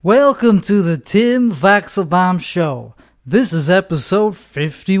Welcome to the Tim Vaxelbaum Show. This is episode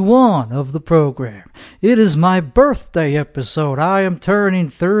 51 of the program. It is my birthday episode. I am turning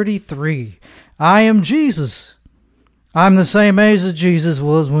 33. I am Jesus. I'm the same age as Jesus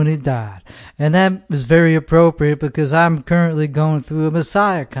was when he died. And that is very appropriate because I'm currently going through a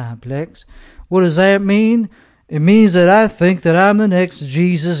Messiah complex. What does that mean? It means that I think that I'm the next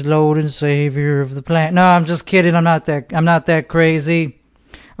Jesus, Lord and Savior of the planet. No, I'm just kidding. I'm not that crazy.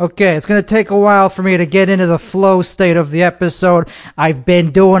 Okay, it's going to take a while for me to get into the flow state of the episode. I've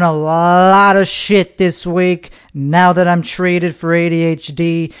been doing a lot of shit this week. Now that I'm treated for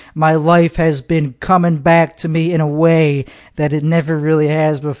ADHD, my life has been coming back to me in a way that it never really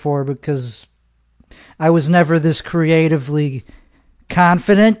has before because I was never this creatively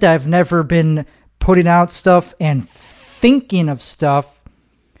confident. I've never been putting out stuff and thinking of stuff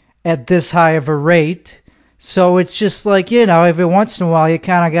at this high of a rate. So it's just like, every once in a while you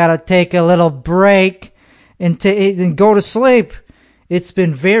kind of got to take a little break and go to sleep. It's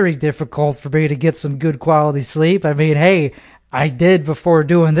been very difficult for me to get some good quality sleep. I mean, hey, I did before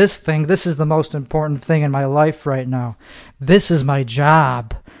doing this thing. This is the most important thing in my life right now. This is my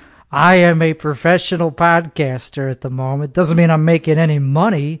job. I am a professional podcaster at the moment. Doesn't mean I'm making any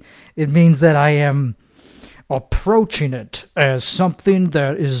money. It means that I am approaching it as something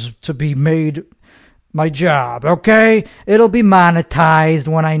that is to be made my job, okay? It'll be monetized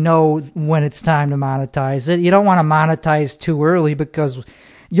when I know when it's time to monetize it. You don't want to monetize too early because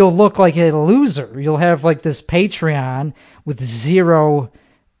you'll look like a loser. You'll have like this Patreon with 0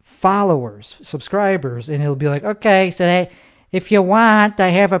 followers, subscribers, and it'll be like, okay, so if you want, I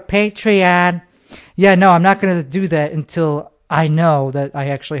have a Patreon. Yeah, no, I'm not going to do that until I know that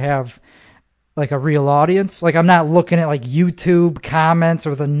I actually have like a real audience. Like I'm not looking at like YouTube comments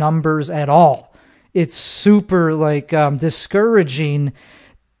or the numbers at all. It's super discouraging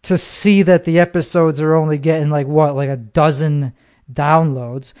to see that the episodes are only getting like a dozen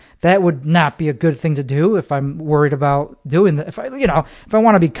downloads. That would not be a good thing to do if I'm worried about doing that. If I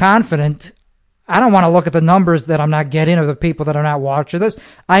want to be confident, I don't want to look at the numbers that I'm not getting or the people that are not watching this.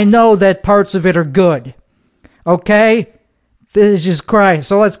 I know that parts of it are good. Okay? This is just Christ.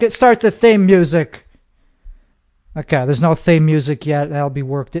 So let's start the theme music. Okay, there's no theme music yet. That'll be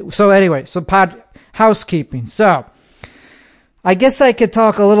worked. So anyway, housekeeping. So I guess I could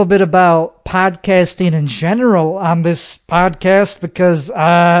talk a little bit about podcasting in general on this podcast because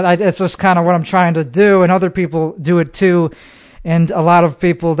it's just kind of what I'm trying to do, and other people do it too. And a lot of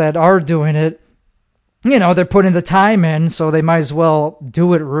people that are doing it, they're putting the time in, so they might as well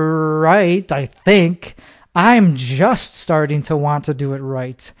do it right, I think. I'm just starting to want to do it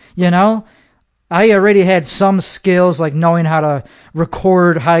right, I already had some skills like knowing how to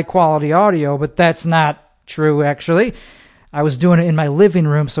record high quality audio, but that's not true actually. I was doing it in my living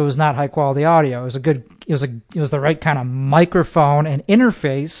room, so it was not high quality audio. It was the right kind of microphone and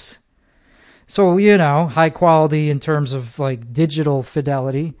interface. So, high quality in terms of like digital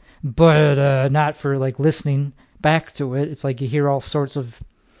fidelity, but not for like listening back to it. It's like you hear all sorts of.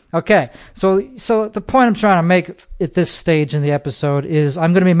 Okay, so the point I'm trying to make at this stage in the episode is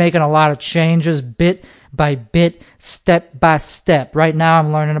I'm going to be making a lot of changes bit by bit, step by step. Right now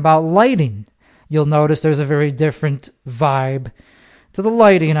I'm learning about lighting. You'll notice there's a very different vibe to the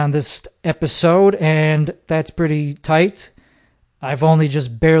lighting on this episode, and that's pretty tight. I've only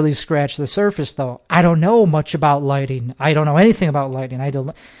just barely scratched the surface, though. I don't know much about lighting. I don't know anything about lighting.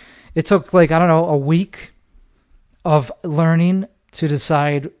 It took a week of learning to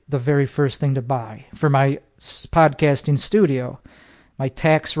decide the very first thing to buy for my podcasting studio, my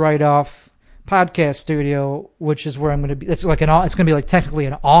tax write-off podcast studio, which is where I'm going to be. It's going to be like technically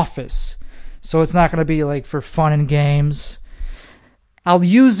an office, so it's not going to be like for fun and games. I'll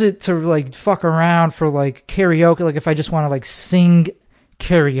use it to like fuck around for like karaoke, like if I just want to like sing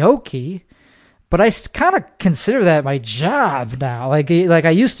karaoke. But I kind of consider that my job now. Like I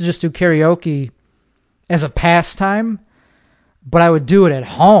used to just do karaoke as a pastime. But I would do it at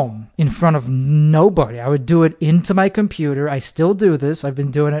home in front of nobody. I would do it into my computer. I still do this. I've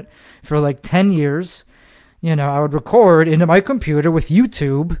been doing it for like 10 years. I would record into my computer with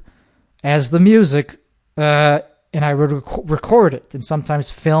YouTube as the music, and I would record it and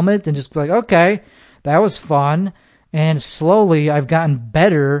sometimes film it and just be like, okay, that was fun. And slowly I've gotten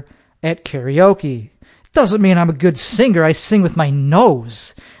better at karaoke. It doesn't mean I'm a good singer. I sing with my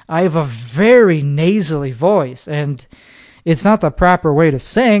nose. I have a very nasally voice, and it's not the proper way to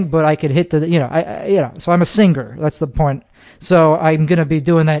sing, but I could hit so I'm a singer. That's the point. So I'm going to be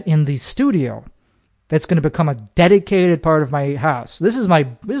doing that in the studio. That's going to become a dedicated part of my house. This is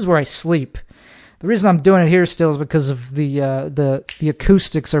where I sleep. The reason I'm doing it here still is because of the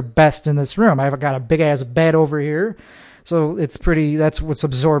acoustics are best in this room. I've got a big ass bed over here, so that's what's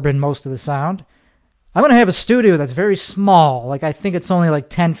absorbing most of the sound. I'm going to have a studio that's very small. Like, I think it's only like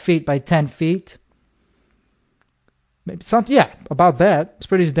 10 feet by 10 feet. Maybe something, yeah, about that. It's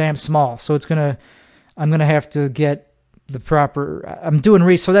pretty damn small. So I'm going to have to get the proper, I'm doing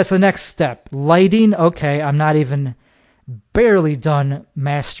research. So that's the next step. Lighting, okay, I'm not even barely done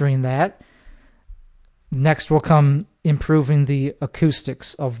mastering that. Next will come improving the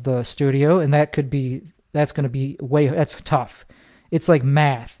acoustics of the studio, and that's going to be that's tough. It's like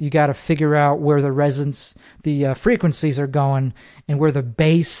math. You got to figure out where the frequencies are going, and where the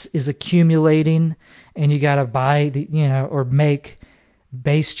bass is accumulating, and you got to buy or make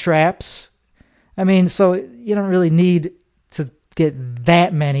bass traps. I mean, so you don't really need to get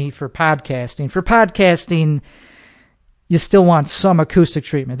that many for podcasting. For podcasting, you still want some acoustic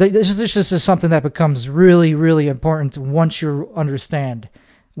treatment. This is something that becomes really, really important once you understand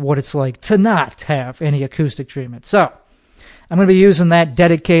what it's like to not have any acoustic treatment. So I'm going to be using that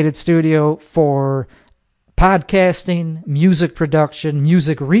dedicated studio for podcasting, music production,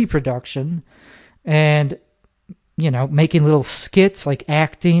 music reproduction, and, making little skits like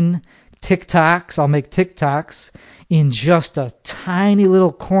acting, TikToks. I'll make TikToks in just a tiny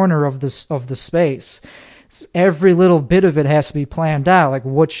little corner of the space. Every little bit of it has to be planned out. Like,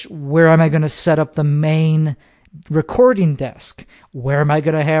 where am I going to set up the main recording desk? Where am I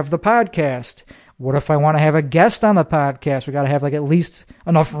going to have the podcast? What if I want to have a guest on the podcast? We got to have like at least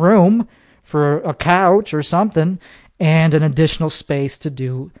enough room for a couch or something, and an additional space to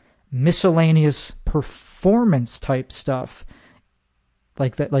do miscellaneous performance type stuff,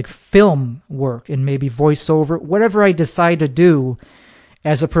 like that, like film work and maybe voiceover, whatever I decide to do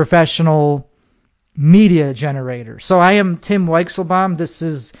as a professional media generator. So I am Tim Weichselbaum. This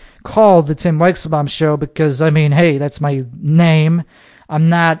is called the Tim Weichselbaum Show because, hey, that's my name.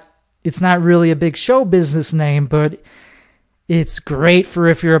 It's not really a big show business name, but it's great for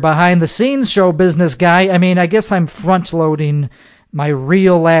if you're a behind-the-scenes show business guy. I guess I'm front-loading my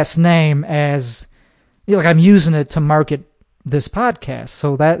real last name as, I'm using it to market this podcast.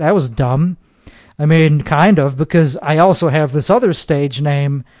 So that was dumb. Kind of, because I also have this other stage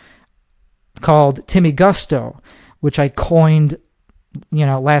name called Timmy Gusto, which I coined,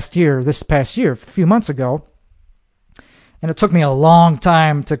 this past year, a few months ago. And it took me a long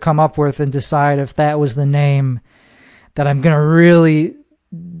time to come up with and decide if that was the name that I'm going to really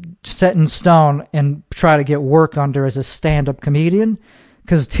set in stone and try to get work under as a stand-up comedian.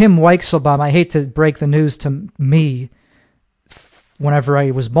 Because Tim Weichselbaum, I hate to break the news to me whenever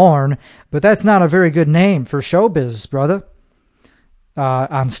I was born, but that's not a very good name for showbiz, brother,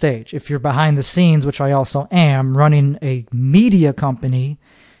 on stage. If you're behind the scenes, which I also am, running a media company,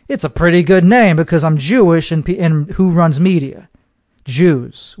 it's a pretty good name because I'm Jewish, and who runs media?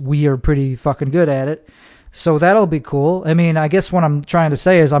 Jews. We are pretty fucking good at it. So that'll be cool. I guess what I'm trying to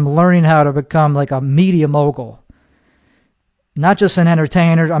say is I'm learning how to become like a media mogul. Not just an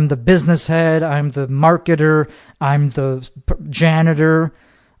entertainer. I'm the business head. I'm the marketer. I'm the janitor.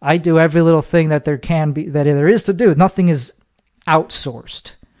 I do every little thing that there is to do. Nothing is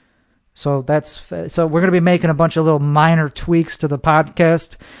outsourced. So we're going to be making a bunch of little minor tweaks to the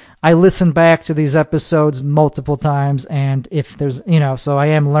podcast. I listen back to these episodes multiple times, and if there's, so I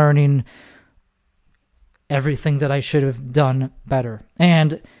am learning everything that I should have done better.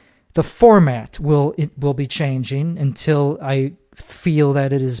 And the format will be changing until I feel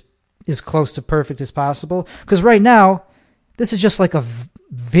that it is as close to perfect as possible. Because right now, this is just like a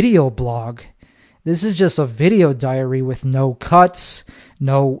video blog. This is just a video diary with no cuts,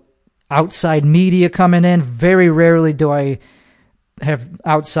 no outside media coming in. Very rarely do I have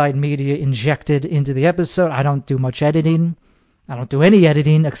outside media injected into the episode. I don't do much editing. I don't do any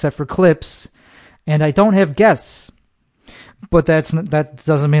editing except for clips. And I don't have guests. But that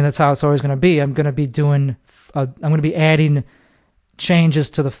doesn't mean that's how it's always going to be. I'm going to be adding changes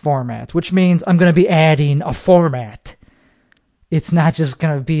to the format, which means I'm going to be adding a format. It's not just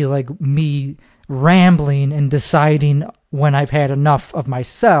going to be like me rambling and deciding when I've had enough of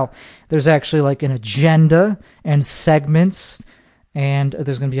myself. There's actually like an agenda and segments, and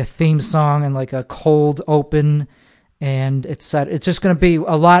there's going to be a theme song and like a cold open, and it's just going to be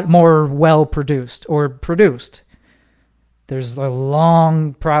a lot more well produced or produced. There's a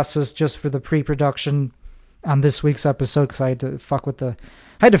long process just for the pre-production on this week's episode because I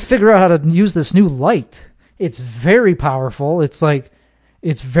had to figure out how to use this new light. It's very powerful. It's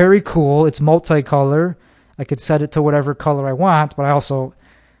very cool. It's multicolor. I could set it to whatever color I want, but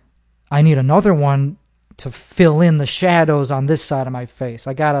I need another one to fill in the shadows on this side of my face.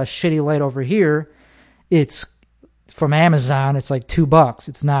 I got a shitty light over here. It's from Amazon. It's like $2.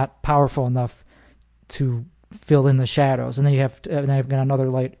 It's not powerful enough to fill in the shadows. And then I've got another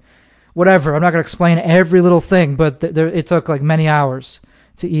light. Whatever. I'm not going to explain every little thing, but it took like many hours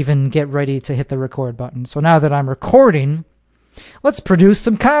to even get ready to hit the record button. So now that I'm recording, let's produce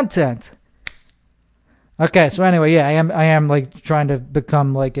some content. Okay, so anyway, yeah, I am like trying to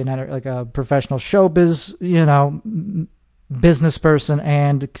become like a professional showbiz, business person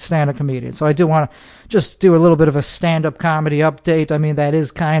and stand-up comedian. So I do want to just do a little bit of a stand-up comedy update. I mean, that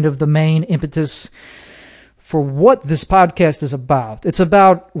is kind of the main impetus for what this podcast is about. It's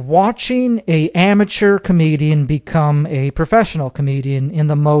about watching a amateur comedian become a professional comedian in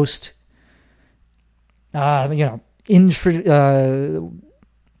the most,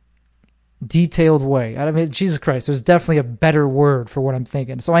 detailed way. I mean, Jesus Christ, there's definitely a better word for what I'm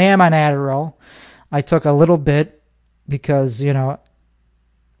thinking. So I am on Adderall. I took a little bit because, I don't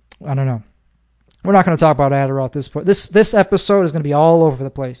know. We're not going to talk about Adderall at this point. This episode is going to be all over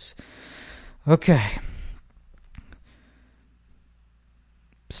the place. Okay.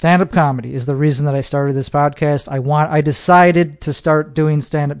 Stand-up comedy is the reason that I started this podcast. I decided to start doing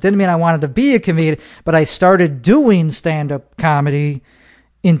stand-up. Didn't mean I wanted to be a comedian, but I started doing stand-up comedy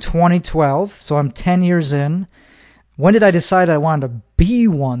in 2012, so I'm 10 years in. When did I decide I wanted to be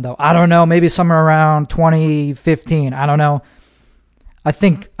one, though? I don't know. Maybe somewhere around 2015. I don't know. I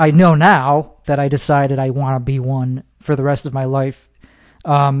think I know now that I decided I want to be one for the rest of my life.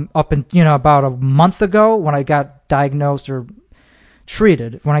 Up in, about a month ago when I got diagnosed or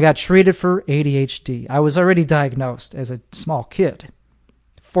treated. When I got treated for ADHD. I was already diagnosed as a small kid.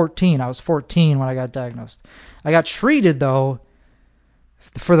 I was 14 when I got diagnosed. I got treated, though,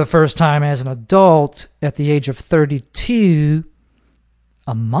 for the first time as an adult at the age of 32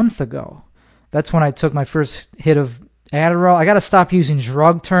 a month ago. That's when I took my first hit of Adderall. I got to stop using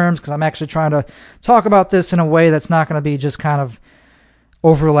drug terms because I'm actually trying to talk about this in a way that's not going to be just kind of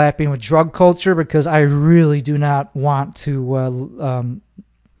overlapping with drug culture, because I really do not want to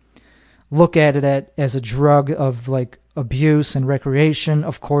look at it as a drug of like abuse and recreation.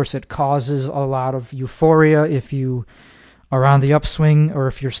 Of course, it causes a lot of euphoria if you are on the upswing, or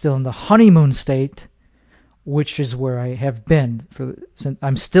if you're still in the honeymoon state, which is where I have been.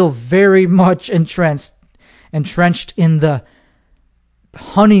 I'm still very much entrenched in the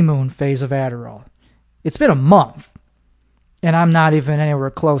honeymoon phase of Adderall. It's been a month, and I'm not even anywhere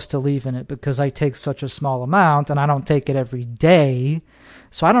close to leaving it because I take such a small amount, and I don't take it every day,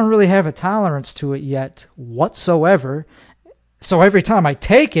 so I don't really have a tolerance to it yet whatsoever. So every time I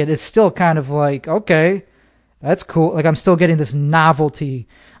take it, it's still kind of like, okay, that's cool. Like, I'm still getting this novelty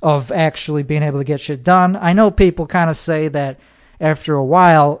of actually being able to get shit done. I know people kind of say that after a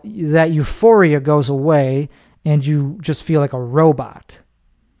while, that euphoria goes away and you just feel like a robot.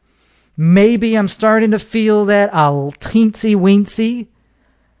 Maybe I'm starting to feel that a teensy weensy,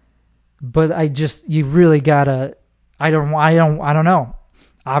 but you really gotta, I don't know.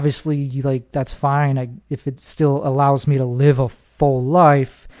 Obviously, that's fine. If it still allows me to live a full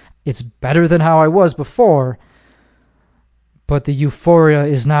life, it's better than how I was before. But the euphoria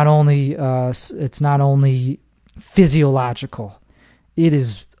is not only physiological, it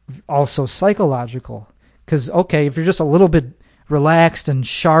is also psychological. Because, okay, if you're just a little bit relaxed and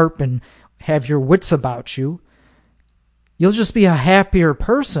sharp and have your wits about you, you'll just be a happier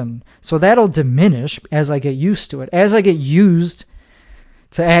person. So that'll diminish as I get used to it. As I get used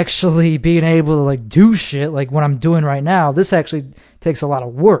to actually being able to do shit like what I'm doing right now, this actually takes a lot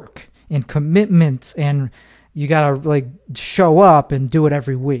of work and commitment, and you gotta show up and do it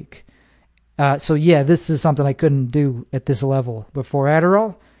every week. So yeah, this is something I couldn't do at this level before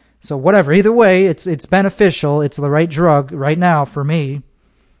Adderall. So whatever, either way, it's beneficial. It's the right drug right now for me.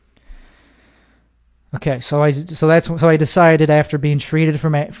 Okay, so I decided after being treated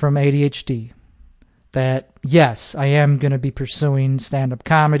from ADHD that yes, I am going to be pursuing stand-up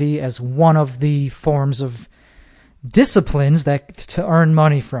comedy as one of the forms of disciplines to earn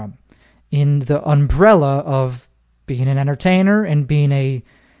money from, in the umbrella of being an entertainer and being a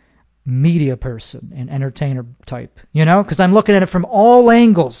media person, an entertainer type, because I'm looking at it from all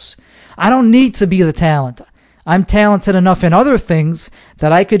angles. I don't need to be the talent. I'm talented enough in other things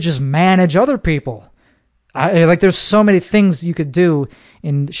that I could just manage other people. There's so many things you could do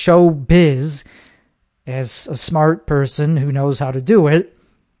in show biz as a smart person who knows how to do it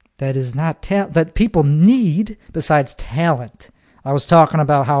that is not that people need besides talent. I was talking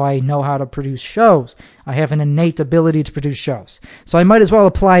about how I know how to produce shows. I have an innate ability to produce shows. So I might as well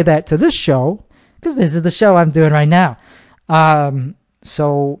apply that to this show, because this is the show I'm doing right now.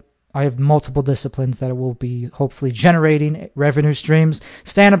 So I have multiple disciplines that will be hopefully generating revenue streams.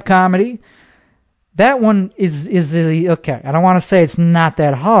 Stand-up comedy, that one is okay. I don't want to say it's not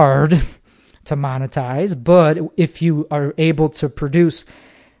that hard to monetize, but if you are able to produce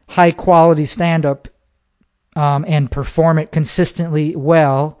high-quality stand-up and perform it consistently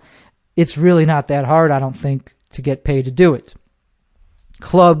well, it's really not that hard, I don't think, to get paid to do it.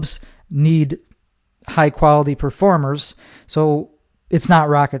 Clubs need high-quality performers, so it's not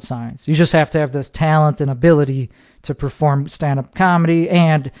rocket science. You just have to have this talent and ability to perform stand-up comedy,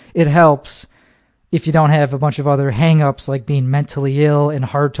 and it helps if you don't have a bunch of other hang-ups like being mentally ill and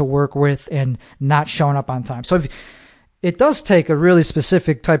hard to work with and not showing up on time. So it does take a really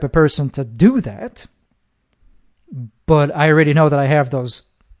specific type of person to do that, but I already know that I have those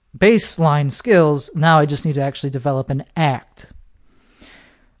baseline skills. Now I just need to actually develop an act,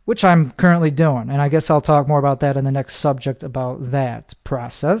 which I'm currently doing. And I guess I'll talk more about that in the next subject about that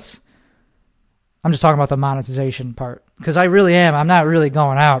process. I'm just talking about the monetization part because I really am. I'm not really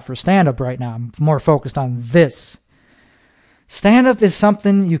going out for stand-up right now. I'm more focused on this. Stand-up is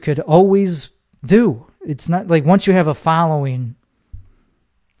something you could always do. It's not like once you have a following,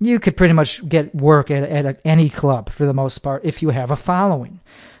 you could pretty much get work at any club for the most part if you have a following.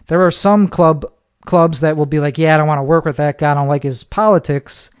 There are some clubs that will be like, yeah, I don't want to work with that guy. I don't like his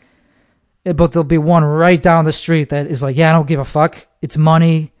politics. But there'll be one right down the street that is like, yeah, I don't give a fuck. It's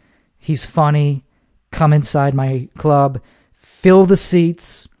money. He's funny. Come inside my club. Fill the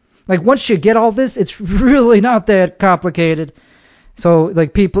seats. Like, once you get all this, it's really not that complicated. So,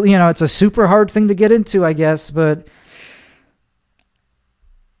 like, people, it's a super hard thing to get into, I guess. But,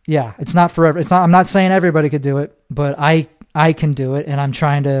 yeah, it's not forever. I'm not saying everybody could do it, but I can do it, and I'm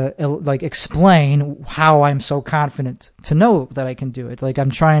trying to explain how I'm so confident to know that I can do it. Like,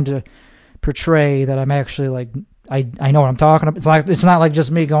 I'm trying to portray that I'm actually I know what I'm talking about. It's not like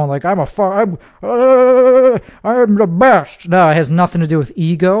just me going like I'm the best. No, it has nothing to do with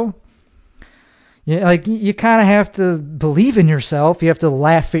ego. You kind of have to believe in yourself. You have to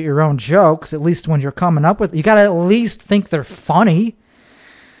laugh at your own jokes, at least when you're coming up with. You got to at least think they're funny,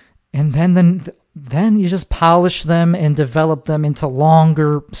 and then you just polish them and develop them into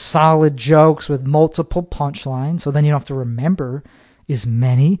longer, solid jokes with multiple punchlines. So then you don't have to remember as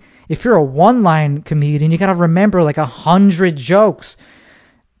many. If you're a one-line comedian, you got to remember 100 jokes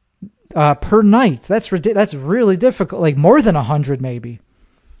per night. That's really difficult. Like more than 100 maybe,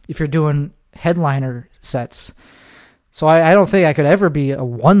 if you're doing headliner sets. So I don't think I could ever be a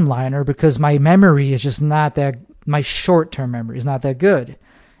one-liner because my memory is just not that. My short-term memory is not that good.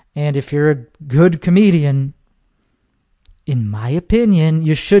 And if you're a good comedian, in my opinion,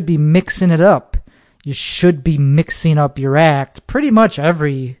 you should be mixing it up. You should be mixing up your act pretty much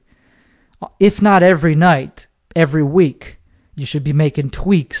if not every night, every week. You should be making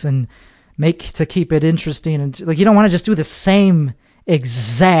tweaks and to keep it interesting. And you don't want to just do the same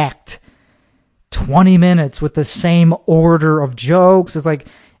exact 20 minutes with the same order of jokes. It's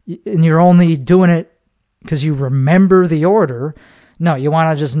and you're only doing it because you remember the order. No, you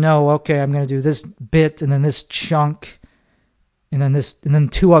want to just know, okay, I'm going to do this bit and then this chunk and then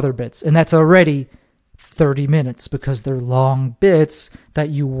two other bits. And that's already 30 minutes because they're long bits that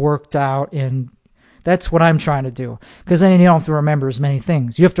you worked out. And that's what I'm trying to do. Because then you don't have to remember as many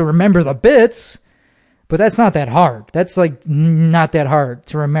things. You have to remember the bits, but that's not that hard. That's not that hard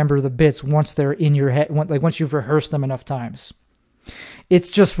to remember the bits once they're in your head, once you've rehearsed them enough times.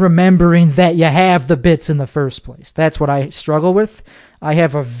 It's just remembering that you have the bits in the first place. That's what I struggle with. I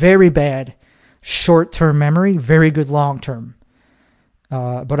have a very bad short-term memory, very good long-term.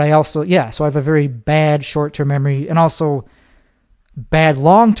 But I also, so I have a very bad short-term memory and also bad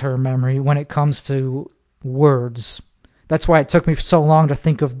long-term memory when it comes to words. That's why it took me so long to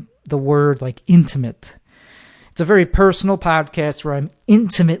think of the word intimate. It's a very personal podcast where I'm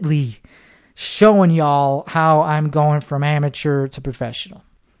intimately showing y'all how I'm going from amateur to professional.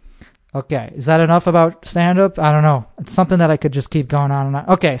 Okay, is that enough about stand-up? I don't know. It's something that I could just keep going on and on.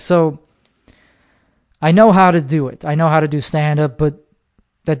 Okay, so I know how to do it. I know how to do stand-up, but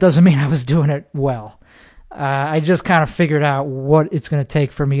that doesn't mean I was doing it well. I just kind of figured out what it's going to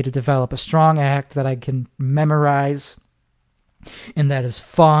take for me to develop a strong act that I can memorize and that is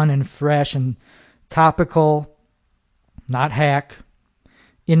fun and fresh and topical, not hack,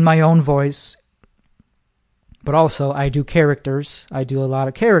 in my own voice. But also, I do characters. I do a lot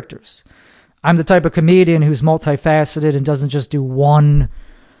of characters. I'm the type of comedian who's multifaceted and doesn't just do one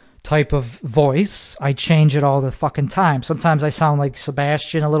type of voice. I change it all the fucking time. Sometimes I sound like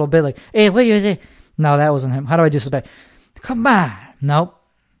Sebastian a little bit, like, hey, what are you saying? No, that wasn't him. How do I do Sebastian? Come on. Nope.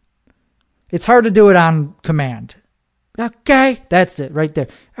 It's hard to do it on command. Okay. That's it right there.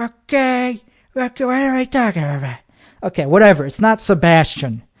 Okay. What am I talking about? Okay, whatever. It's not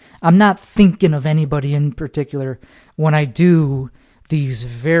Sebastian. I'm not thinking of anybody in particular when I do these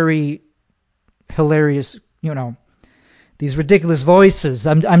very hilarious, these ridiculous voices.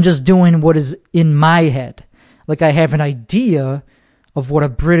 I'm just doing what is in my head. Like I have an idea of what a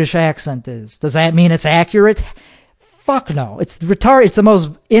British accent is. Does that mean it's accurate? Fuck no. It's retarded. It's the most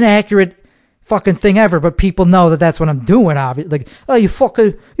inaccurate fucking thing ever, but people know that that's what I'm doing, obviously. Like, oh, you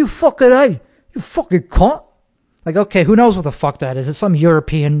fucking cunt. Like, okay, who knows what the fuck that is? It's some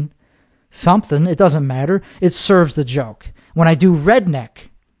European something. It doesn't matter. It serves the joke. When I do redneck,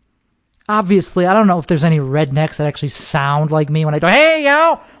 obviously, I don't know if there's any rednecks that actually sound like me when I do, hey,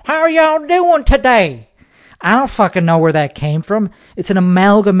 y'all, how are y'all doing today? I don't fucking know where that came from. It's an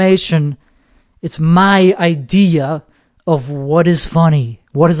amalgamation. It's my idea of what is funny.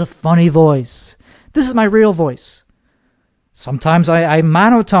 What is a funny voice? This is my real voice. Sometimes I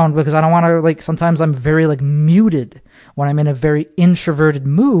monotone because I don't want to, sometimes I'm very, muted. When I'm in a very introverted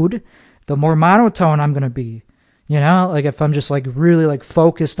mood, the more monotone I'm going to be. If I'm just, really,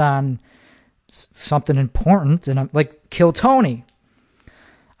 focused on something important, and I'm, Kill Tony.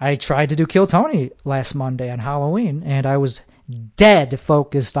 I tried to do Kill Tony last Monday on Halloween, and I was dead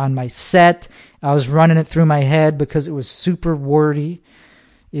focused on my set. I was running it through my head because it was super wordy.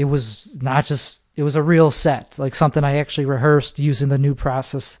 It was it was a real set, something I actually rehearsed using the new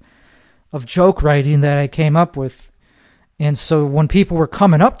process of joke writing that I came up with. And so when people were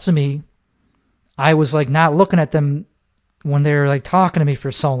coming up to me, I was not looking at them when they were talking to me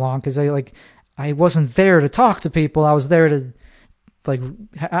for so long, because I wasn't there to talk to people. I was there to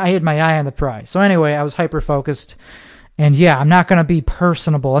I had my eye on the prize. So anyway, I was hyper focused. And yeah, I'm not going to be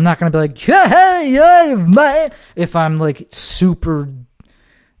personable. I'm not going to be hey, man. If I'm super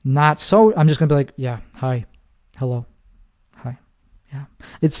not so, I'm just going to be yeah, hi, hello, hi, yeah.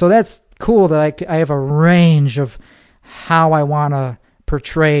 So that's cool that I have a range of how I want to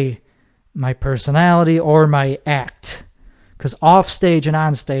portray my personality or my act. Because off stage and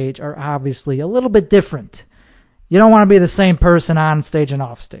on stage are obviously a little bit different. You don't want to be the same person on stage and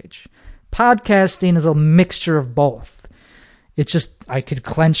off stage. Podcasting is a mixture of both. It's just, I could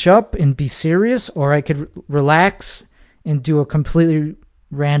clench up and be serious, or I could relax and do a completely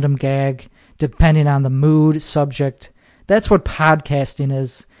random gag, depending on the mood, subject. That's what podcasting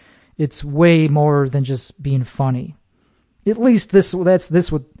is. It's way more than just being funny. At least that's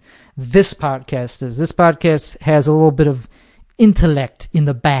what this podcast is. This podcast has a little bit of intellect in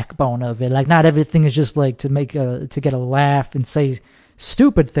the backbone of it. Not everything is just to get a laugh and say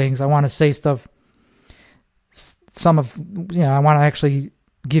stupid things. I want to say stuff. I want to actually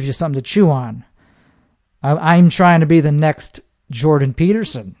give you something to chew on. I'm trying to be the next Jordan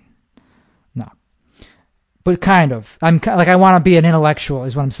Peterson. No, but kind of. I want to be an intellectual,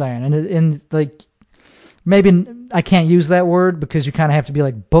 is what I'm saying. And maybe I can't use that word because you kind of have to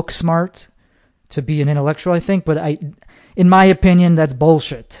be book smart to be an intellectual, I think. But in my opinion, that's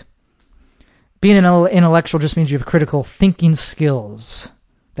bullshit. Being an intellectual just means you have critical thinking skills.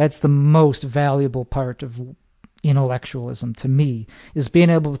 That's the most valuable part of intellectualism to me, is being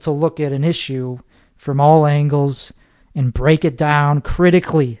able to look at an issue from all angles and break it down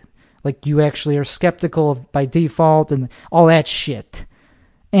critically. You actually are skeptical by default and all that shit.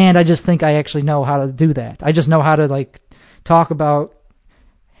 And I just think I actually know how to do that. I just know how to talk about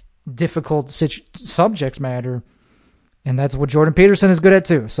difficult subject matter. And that's what Jordan Peterson is good at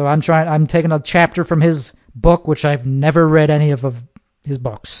too. So I'm taking a chapter from his book, which I've never read any of his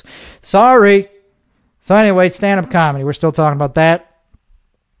books. Sorry. So anyway, stand-up comedy. We're still talking about that.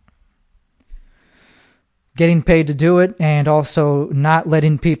 Getting paid to do it, and also not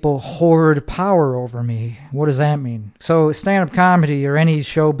letting people hoard power over me. What does that mean? So stand-up comedy, or any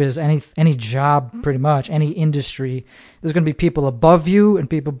showbiz, any job, pretty much, any industry, there's going to be people above you and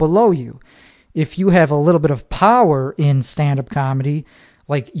people below you. If you have a little bit of power in stand-up comedy,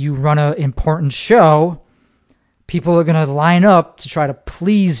 you run an important show, people are going to line up to try to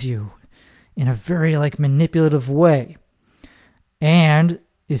please you in a very manipulative way. And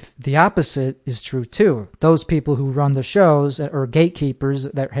if the opposite is true too, those people who run the shows or gatekeepers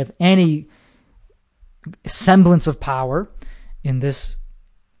that have any semblance of power in this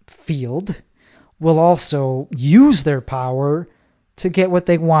field will also use their power to get what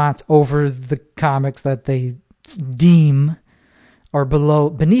they want over the comics that they deem are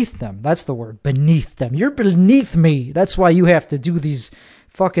beneath them. That's the word, beneath them. You're beneath me. That's why you have to do these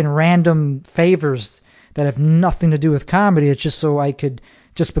fucking random favors that have nothing to do with comedy. It's just so I could,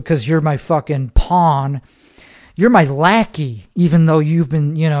 just because you're my fucking pawn, you're my lackey, even though you've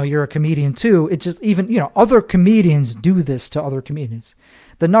been, you're a comedian too. It just, even, other comedians do this to other comedians.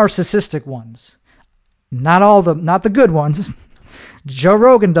 The narcissistic ones. Not the good ones. Joe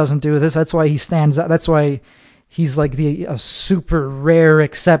Rogan doesn't do this. That's why he stands out. That's why he's like a super rare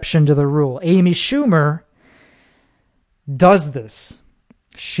exception to the rule. Amy Schumer does this.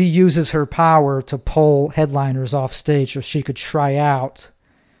 She uses her power to pull headliners off stage so she could try out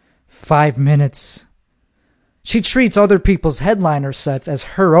 5 minutes. She treats other people's headliner sets as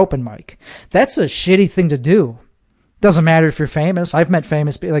her open mic. That's a shitty thing to do. Doesn't matter if you're famous. I've met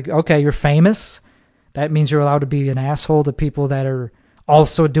famous people. Like, okay, you're famous. That means you're allowed to be an asshole to people that are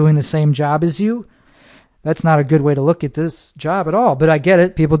also doing the same job as you. That's not a good way to look at this job at all. But I get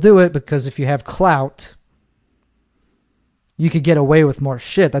it. People do it because if you have clout, you could get away with more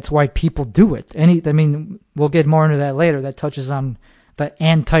shit. That's why people do it. We'll get more into that later. That touches on the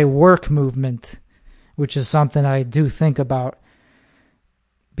anti-work movement, which is something I do think about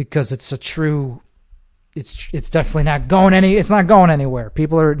because it's it's definitely not going anywhere.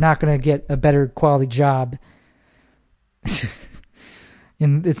 People are not going to get a better quality job.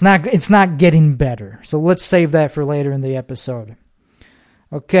 And it's not getting better. So let's save that for later in the episode.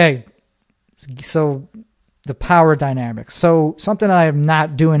 Okay. So the power dynamics. So something I am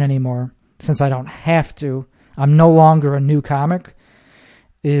not doing anymore, since I don't have to, I'm no longer a new comic,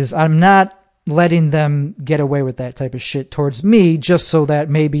 is I'm not letting them get away with that type of shit towards me just so that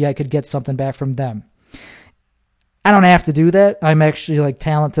maybe I could get something back from them. I don't have to do that. I'm actually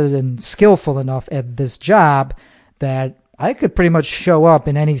talented and skillful enough at this job that I could pretty much show up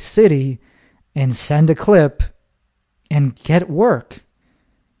in any city and send a clip and get work.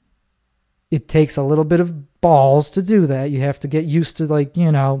 It takes a little bit of balls to do that. You have to get used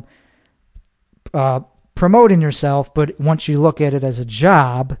to promoting yourself, but once you look at it as a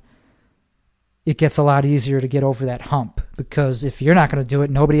job, it gets a lot easier to get over that hump, because if you're not going to do it,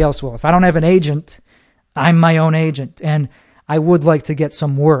 nobody else will. If I don't have an agent, I'm my own agent, and I would like to get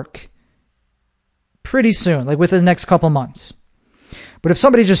some work pretty soon, within the next couple months. But if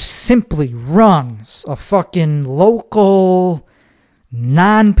somebody just simply runs a fucking local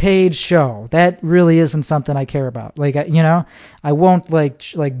non-paid show, that really isn't something I care about. I won't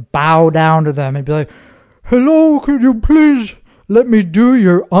bow down to them and be like, hello, could you please let me do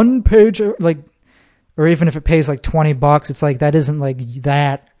your unpaid, or even if it pays $20, it's that isn't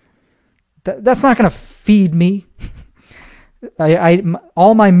that's not going to feed me.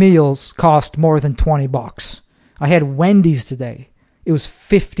 All my meals cost more than $20. I had Wendy's today. It was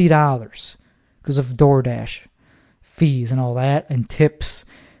 $50 because of DoorDash fees and all that and tips.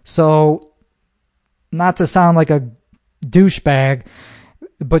 So, not to sound like a douchebag,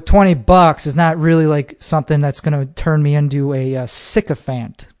 but $20 is not really something that's going to turn me into a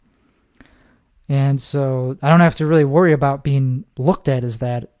sycophant. And so I don't have to really worry about being looked at as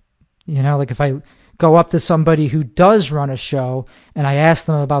that. If I go up to somebody who does run a show and I ask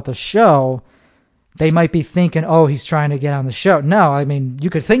them about the show, they might be thinking, oh, he's trying to get on the show. No, you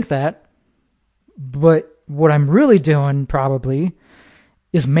could think that. But what I'm really doing probably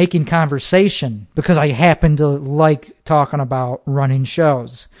is making conversation because I happen to like talking about running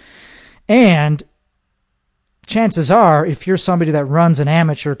shows. And chances are, if you're somebody that runs an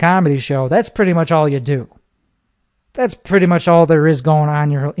amateur comedy show, that's pretty much all you do. That's pretty much all there is going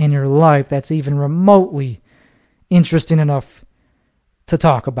on in your life that's even remotely interesting enough to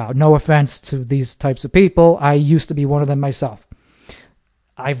talk about. No offense to these types of people. I used to be one of them myself.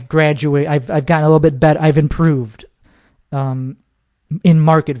 I've graduated. I've gotten a little bit better. I've improved in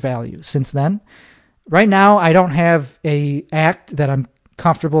market value since then. Right now, I don't have a act that I'm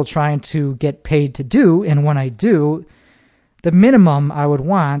comfortable trying to get paid to do. And when I do, the minimum I would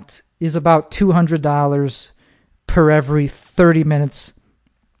want is about $200 per every 30 minutes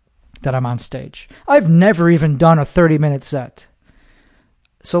that I'm on stage. I've never even done a 30-minute set.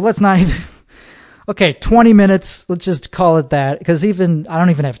 So let's not even... Okay, 20 minutes, let's just call it that, because I don't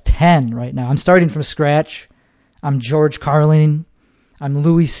even have 10 right now. I'm starting from scratch. I'm George Carlin. I'm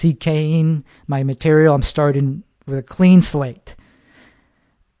Louis C.K.ing my material. I'm starting with a clean slate.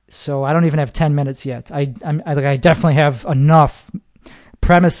 So I don't even have 10 minutes yet. I definitely have enough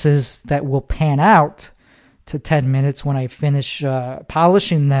premises that will pan out to 10 minutes when I finish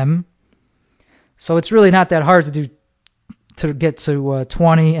polishing them. So it's really not that hard to get to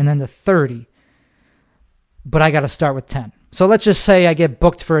 20 and then to 30. But I got to start with 10. So let's just say I get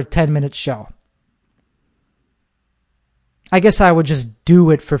booked for a 10-minute show. I guess I would just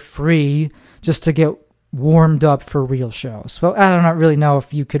do it for free just to get warmed up for real shows. Well, I don't really know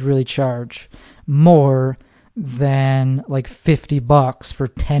if you could really charge more than like $50 for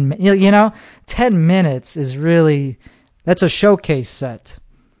 10 minutes. 10 minutes is really, that's a showcase set.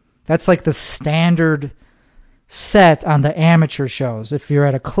 That's like the standard set on the amateur shows. If you're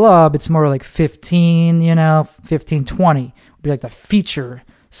at a club, it's more like 15, 15, 20 would be like the feature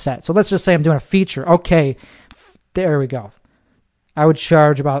set. So let's just say I'm doing a feature. Okay, there we go. I would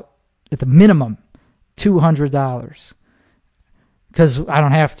charge about, at the minimum, $200 because I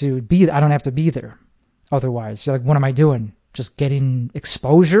don't have to be there. Otherwise, you're like, what am I doing? Just getting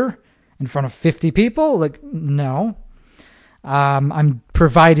exposure in front of 50 people? Like, no. I'm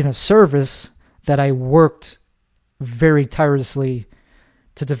providing a service that I worked very tirelessly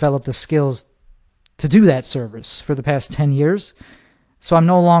to develop the skills to do that service for the past 10 years. So I'm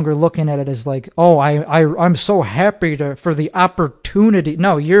no longer looking at it as like, oh, I'm so happy for the opportunity.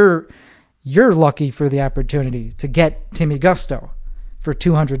 No, you're lucky for the opportunity to get Timmy Gusto for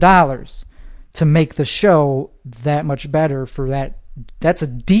 $200 to make the show that much better for that. That's a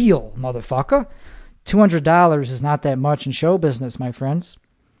deal, motherfucker. $200 is not that much in show business, my friends.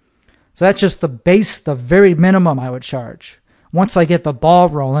 So that's just the very minimum I would charge. Once I get the ball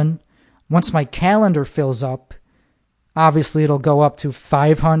rolling, once my calendar fills up, obviously it'll go up to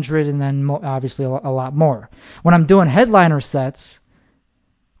 $500 and then obviously a lot more. When I'm doing headliner sets,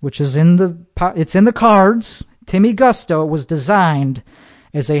 which is it's in the cards, Timmy Gusto was designed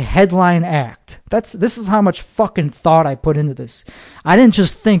as a headline act. This is how much fucking thought I put into this. I didn't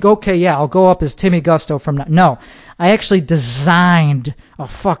just think, okay, yeah, I'll go up as Timmy Gusto from now. No, I actually designed a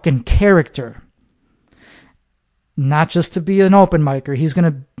fucking character. Not just to be an open micer. He's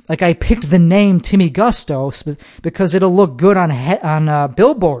going to, I picked the name Timmy Gusto because it'll look good on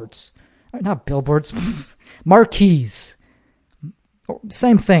billboards. Not billboards, marquees.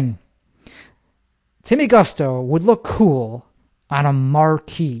 Same thing. Timmy Gusto would look cool on a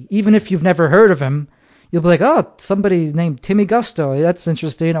marquee. Even if you've never heard of him, you'll be like, oh, somebody named Timmy Gusto. That's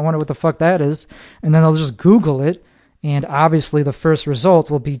interesting. I wonder what the fuck that is. And then they'll just Google it. And obviously the first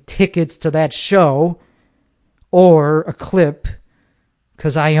result will be tickets to that show or a clip.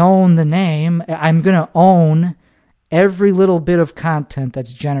 Because I own the name. I'm going to own every little bit of content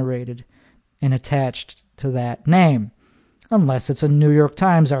that's generated and attached to that name. Unless it's a New York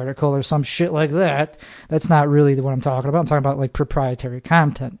Times article or some shit like that. That's not really what I'm talking about. I'm talking about like proprietary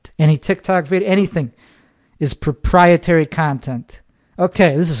content. Any TikTok video, anything is proprietary content.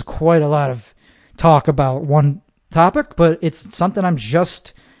 Okay, this is quite a lot of talk about one topic, but it's something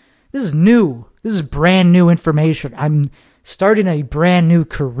this is new. This is brand new information. I'm starting a brand new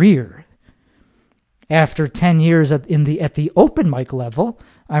career. After 10 years at the open mic level,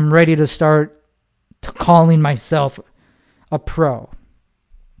 I'm ready to start calling myself a pro.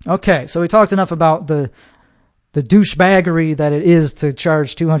 Okay, so we talked enough about the douchebaggery that it is to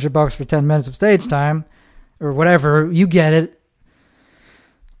charge $200 for 10 minutes of stage time, or whatever. You get it.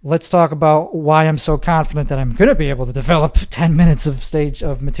 Let's talk about why I'm so confident that I'm going to be able to develop 10 minutes of stage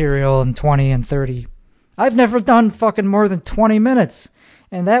of material and 20 and 30. I've never done fucking more than 20 minutes,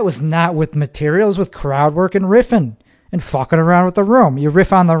 and that was not with materials, with crowd work and riffing and fucking around with the room. You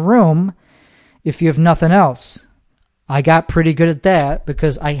riff on the room if you have nothing else. I got pretty good at that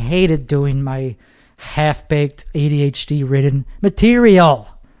because I hated doing my half-baked ADHD-ridden material.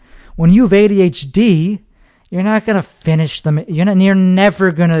 When you have ADHD, you're not going to finish them. You're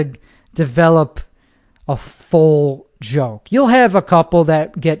never going to develop a full joke. You'll have a couple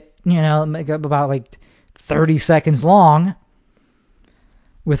that get, about like 30 seconds long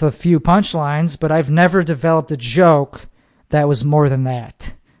with a few punchlines, but I've never developed a joke that was more than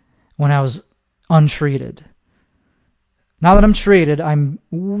that when I was untreated. Now that I'm treated, I'm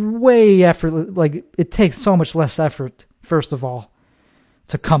way effort. Like, it takes so much less effort, first of all,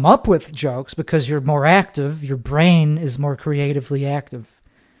 to come up with jokes because you're more active. Your brain is more creatively active.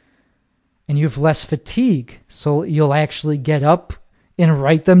 And you have less fatigue. So you'll actually get up and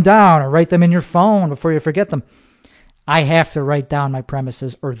write them down or write them in your phone before you forget them. I have to write down my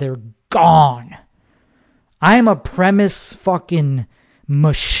premises or they're gone. I'm a premise fucking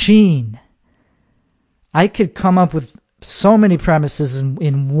machine. I could come up with so many premises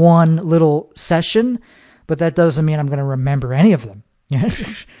in one little session, but that doesn't mean I'm going to remember any of them.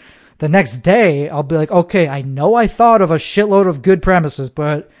 The next day, I'll be like, okay, I know I thought of a shitload of good premises,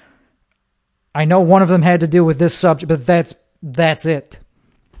 but I know one of them had to do with this subject, but that's it.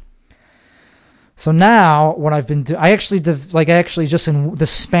 So now, what I've been doing, I actually just in the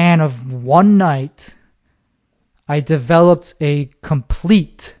span of one night, I developed a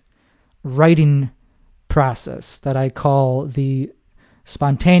complete writing process that I call the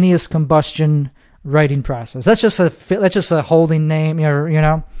spontaneous combustion writing process. That's just a holding name,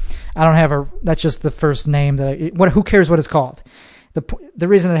 I don't have that's just the first name who cares what it's called? The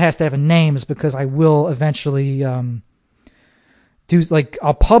reason it has to have a name is because I will eventually I'll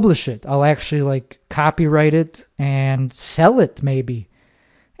publish it. I'll actually copyright it and sell it maybe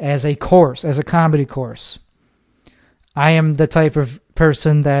as a course, as a comedy course. I am the type of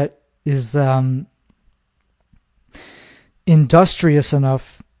person that is industrious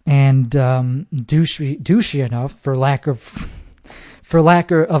enough and douchey enough, for lack of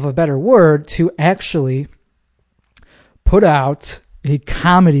a better word, to actually put out a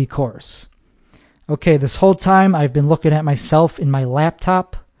comedy course. Okay, this whole time I've been looking at myself in my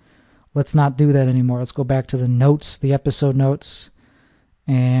laptop. Let's not do that anymore. Let's go back to the notes, the episode notes,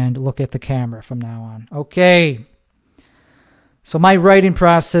 and look at the camera from now on. Okay. So my writing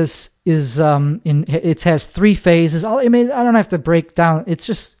process is it has 3 phases. I don't have to break down. It's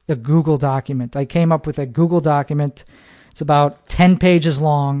just a Google document. I came up with a Google document. It's about 10 pages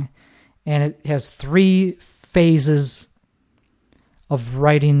long, and it has 3 phases of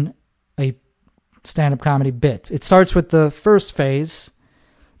writing a stand-up comedy bit. It starts with the first phase.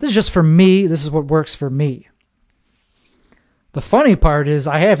 This is just for me. This is what works for me. The funny part is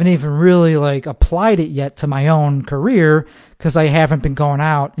I haven't even really applied it yet to my own career because I haven't been going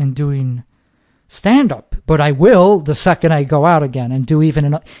out and doing stand-up. But I will the second I go out again and do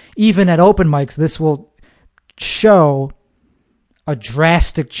even at open mics. This will show a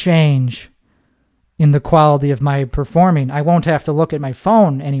drastic change in the quality of my performing. I won't have to look at my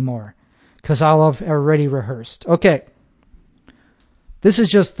phone anymore because I'll have already rehearsed. Okay. This is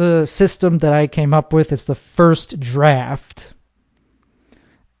just the system that I came up with. It's the first draft.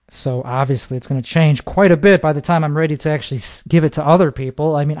 So obviously it's going to change quite a bit by the time I'm ready to actually give it to other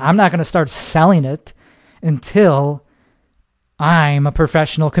people. I mean, I'm not going to start selling it until I'm a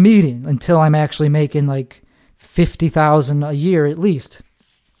professional comedian, until I'm actually making $50,000 a year at least.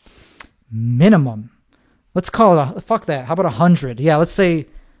 Minimum. Let's call it fuck that. How about 100? Yeah, let's say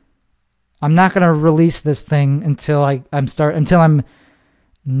I'm not going to release this thing until I'm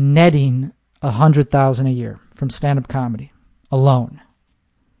netting 100,000 a year from stand-up comedy alone.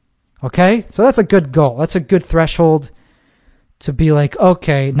 Okay? So that's a good goal. That's a good threshold to be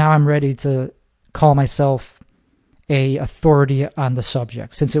okay, now I'm ready to call myself a authority on the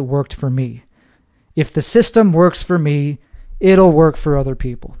subject since it worked for me. If the system works for me, it'll work for other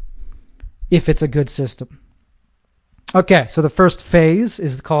people. If it's a good system. Okay, so the first phase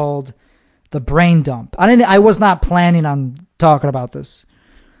is called the brain dump. I was not planning on talking about this.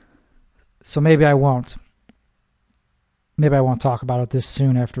 So maybe I won't. Maybe I won't talk about it this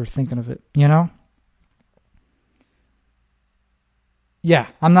soon after thinking of it, you know? Yeah,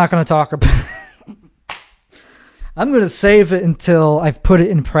 I'm not going to talk about it. I'm going to save it until I've put it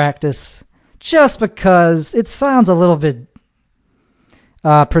in practice, just because it sounds a little bit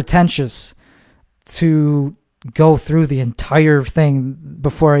pretentious to go through the entire thing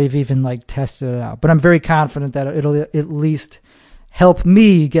before I've even tested it out. But I'm very confident that it'll at least help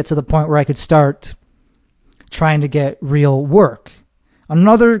me get to the point where I could start trying to get real work.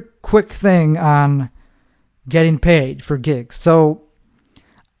 Another quick thing on getting paid for gigs. So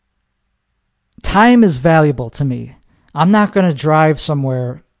time is valuable to me. I'm not going to drive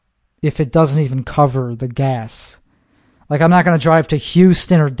somewhere if it doesn't even cover the gas. I'm not going to drive to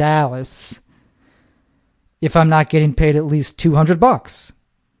Houston or Dallas if I'm not getting paid at least $200.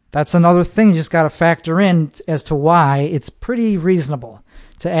 That's another thing you just got to factor in as to why it's pretty reasonable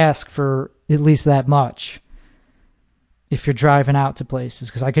to ask for at least that much if you're driving out to places,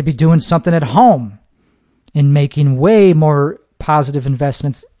 because I could be doing something at home and making way more positive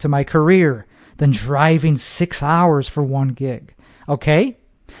investments to my career than driving 6 hours for one gig. Okay?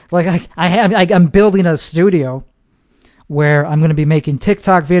 I'm building a studio where I'm going to be making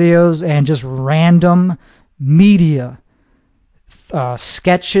TikTok videos and just random media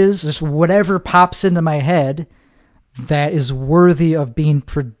sketches, just whatever pops into my head that is worthy of being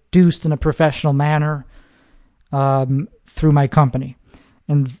produced in a professional manner through my company.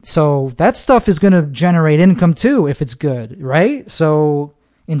 And so that stuff is going to generate income too if it's good, right? So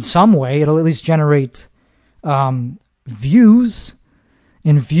in some way, it'll at least generate views,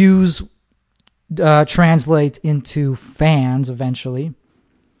 and views translate into fans eventually,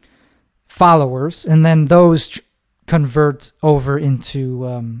 followers, and then those convert over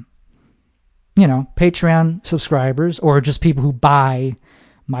into, Patreon subscribers or just people who buy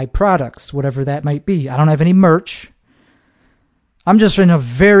my products, whatever that might be. I don't have any merch. I'm just in a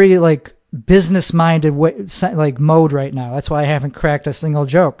very business-minded way, mode right now. That's why I haven't cracked a single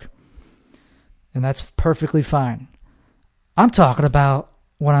joke, and that's perfectly fine. I'm talking about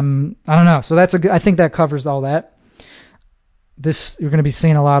when I don't know. So I think that covers all that. you're going to be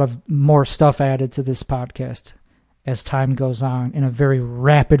seeing a lot of more stuff added to this podcast as time goes on in a very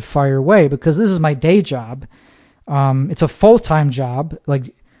rapid fire way, because this is my day job. It's a full-time job.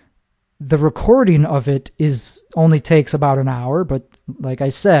 Like, the recording of it only takes about an hour, but like I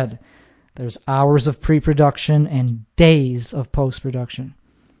said, there's hours of pre-production and days of post-production.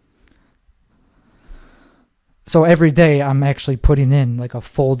 So every day I'm actually putting in like a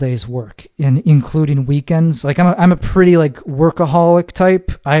full day's work, including weekends. Like I'm a pretty like workaholic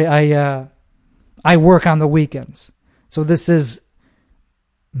type. I work on the weekends. So this is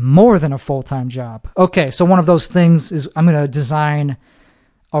more than a full-time job. Okay, so one of those things is I'm going to design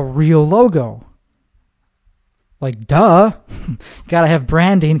a real logo. Like, duh. Got to have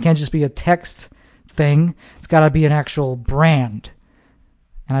branding. It can't just be a text thing. It's got to be an actual brand.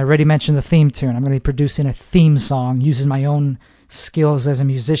 And I already mentioned the theme tune. I'm going to be producing a theme song using my own skills as a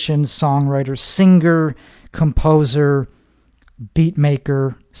musician, songwriter, singer, composer, beat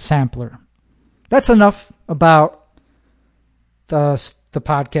maker, sampler. That's enough about the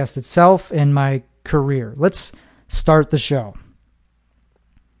podcast itself and my career. Let's start the show.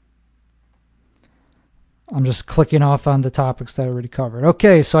 I'm just clicking off on the topics that I already covered.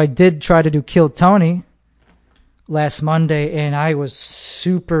 Okay, so I did try to do Kill Tony last Monday, and I was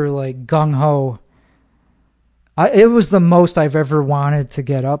super like gung-ho. It was the most I've ever wanted to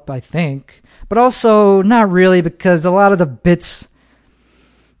get up, I think. But also not really, because a lot of the bits...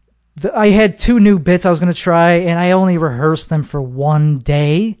 I had 2 new bits I was going to try, and I only rehearsed them for one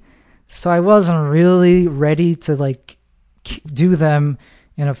day. So I wasn't really ready to like do them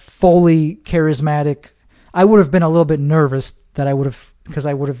in a fully charismatic... I would have been a little bit nervous because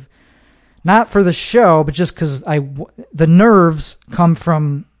I would have, not for the show, but just because the nerves come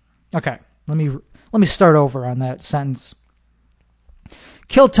from, okay, let me start over on that sentence.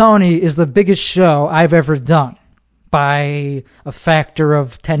 Kill Tony is the biggest show I've ever done by a factor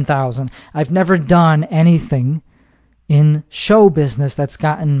of 10,000. I've never done anything in show business that's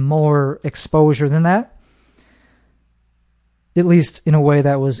gotten more exposure than that, at least in a way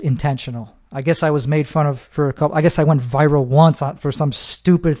that was intentional. I guess I was made fun of for a couple. I guess I went viral once for some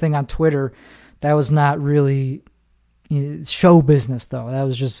stupid thing on Twitter. That was not really show business, though. That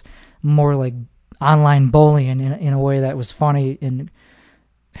was just more like online bullying in a way that was funny and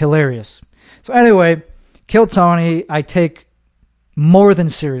hilarious. So anyway, Kill Tony, I take more than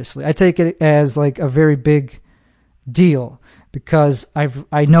seriously. I take it as like a very big deal because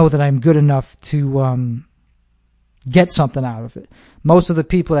I know that I'm good enough to get something out of it. Most of the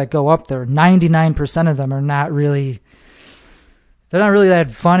people that go up there, 99% of them are not really, they're not really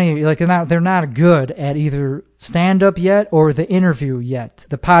that funny. Like they're not good at either stand-up yet or the interview yet,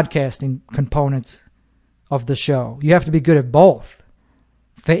 the podcasting components of the show. You have to be good at both.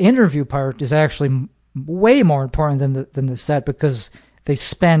 The interview part is actually way more important than the set because they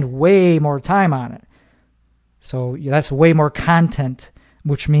spend way more time on it. So that's way more content,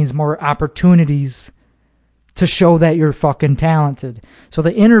 which means more opportunities to show that you're fucking talented. So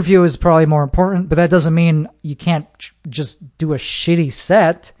the interview is probably more important, but that doesn't mean you can't just do a shitty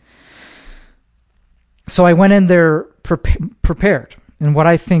set. So I went in there prepared, and what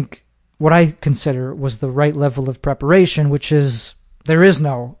I consider was the right level of preparation, which is there is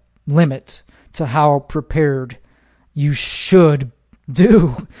no limit to how prepared you should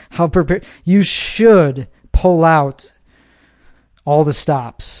do, how prepared you should pull out all the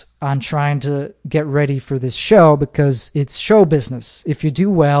stops on trying to get ready for this show, because it's show business. If you do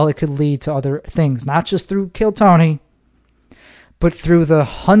well, it could lead to other things, not just through Kill Tony, but through the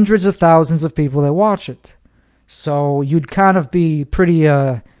hundreds of thousands of people that watch it. So you'd kind of be pretty,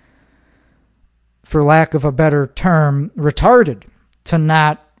 for lack of a better term, retarded to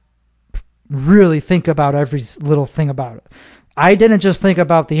not really think about every little thing about it. I didn't just think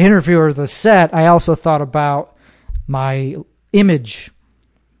about the interview or the set. I also thought about my image.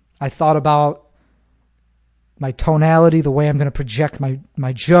 I thought about my tonality, the way I'm going to project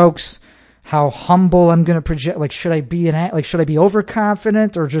my jokes, how humble I'm going to project. Like, should I be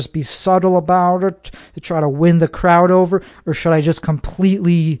overconfident or just be subtle about it to try to win the crowd over, or should I just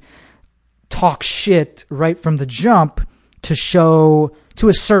completely talk shit right from the jump to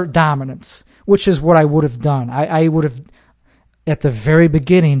assert dominance, which is what I would have done. I would have, at the very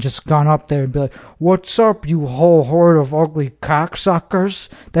beginning, just gone up there and be like, "What's up, you whole horde of ugly cocksuckers?"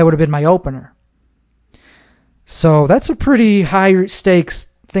 That would have been my opener. So that's a pretty high stakes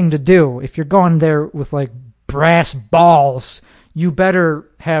thing to do. If you're going there with like brass balls, you better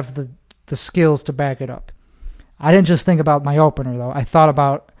have the skills to back it up. I didn't just think about my opener, though. I thought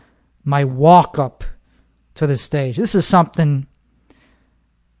about my walk up to the stage. This is something,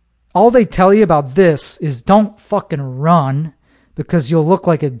 all they tell you about this is don't fucking run. because you'll look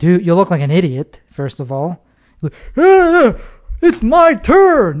like a dude. You'll look like an idiot, first of all. Like, it's my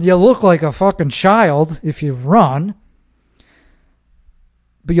turn. You look like a fucking child if you run.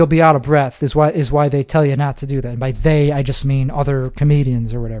 But you'll be out of breath is why they tell you not to do that. And by they, I just mean other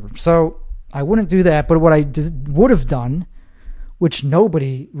comedians or whatever. So I wouldn't do that. But what I would have done, which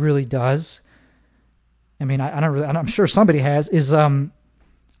nobody really does, I mean, I'm sure somebody has, is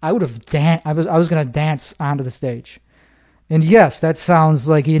I would have I was going to dance onto the stage. And yes, that sounds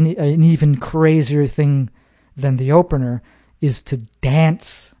like an even crazier thing than the opener, is to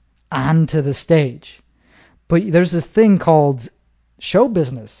dance onto the stage. But there's this thing called show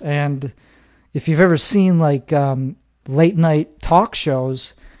business, and if you've ever seen like late night talk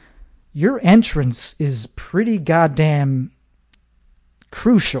shows, your entrance is pretty goddamn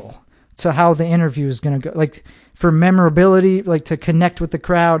crucial to how the interview is going to go. Like for memorability, like to connect with the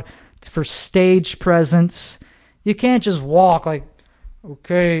crowd, for stage presence. You can't just walk like,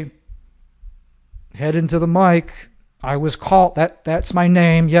 okay, head into the mic. I was called. That's my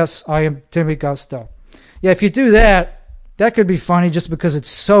name. Yes, I am Timmy Gusto. Yeah, if you do that, that could be funny just because it's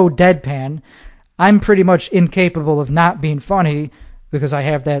so deadpan. I'm pretty much incapable of not being funny because I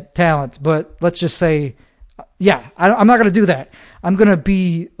have that talent. But let's just say, yeah, I'm not going to do that. I'm going to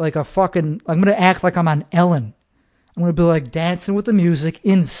be like I'm going to act like I'm on Ellen. I'm going to be like dancing with the music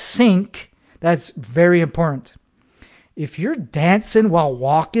in sync. That's very important. If you're dancing while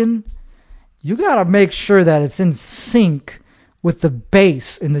walking, you got to make sure that it's in sync with the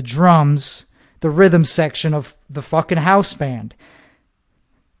bass and the drums, the rhythm section of the fucking house band.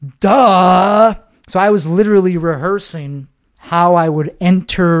 Duh! So I was literally rehearsing how I would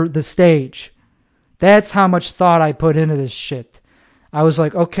enter the stage. That's how much thought I put into this shit. I was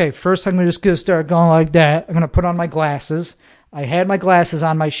like, okay, first I'm just going to start going like that. I'm going to put on my glasses. I had my glasses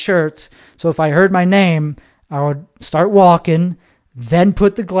on my shirt, so if I heard my name, I would start walking, then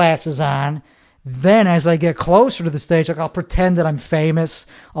put the glasses on. Then as I get closer to the stage, like I'll pretend that I'm famous.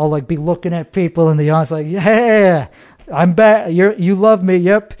 I'll like be looking at people in the audience like, yeah, I'm back. You love me.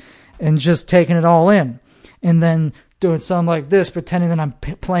 Yep. And just taking it all in. And then doing something like this, pretending that I'm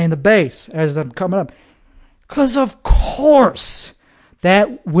playing the bass as I'm coming up. Because of course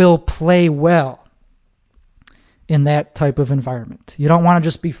that will play well in that type of environment. You don't want to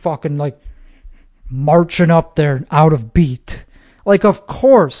just be fucking like marching up there out of beat. Like, of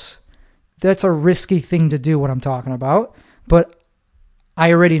course, that's a risky thing to do, what I'm talking about. But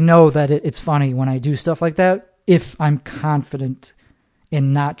I already know that it's funny when I do stuff like that if I'm confident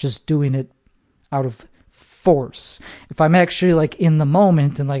in not just doing it out of force. If I'm actually like in the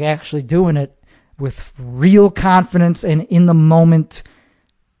moment and like actually doing it with real confidence and in the moment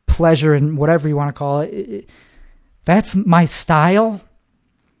pleasure and whatever you want to call it, that's my style.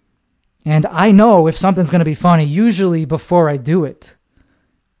 And I know if something's going to be funny, usually before I do it.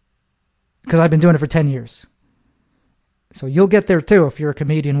 Because I've been doing it for 10 years. So you'll get there too. If you're a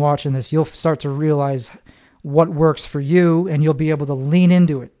comedian watching this, you'll start to realize what works for you and you'll be able to lean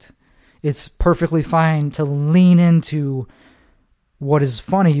into it. It's perfectly fine to lean into what is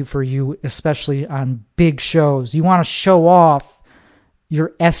funny for you, especially on big shows. You want to show off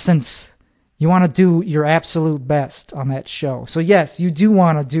your essence. You want to do your absolute best on that show. So yes, you do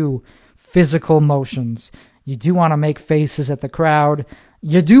want to do physical motions. You do want to make faces at the crowd.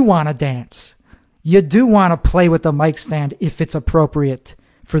 You do want to dance. You do want to play with the mic stand if it's appropriate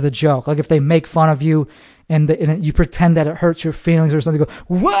for the joke. Like if they make fun of you and you pretend that it hurts your feelings or something, go,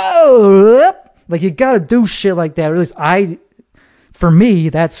 whoa! Like you got to do shit like that. Or at least for me,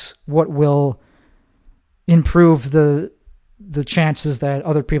 that's what will improve the chances that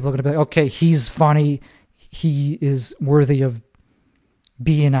other people are going to be like, okay, he's funny. He is worthy of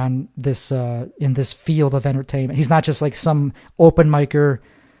being on this in this field of entertainment. He's not just like some open micer,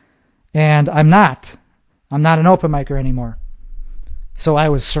 and I'm not an open micer anymore. So I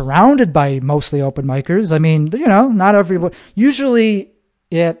was surrounded by mostly open micers. I mean, not everyone. Usually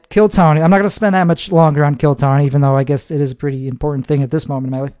at Kill Tony, I'm not going to spend that much longer on Kill Tony, even though I guess it is a pretty important thing at this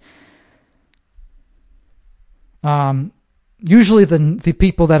moment in my life. Usually the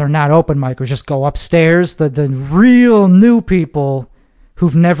people that are not open micers just go upstairs. The real new people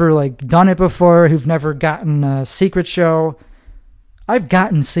who've never like done it before, who've never gotten a secret show. I've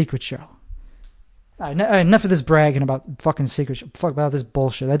gotten secret show. Enough of this bragging about fucking secret show. Fuck about this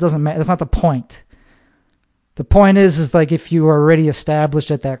bullshit. That doesn't matter. That's not the point. The point is like if you are already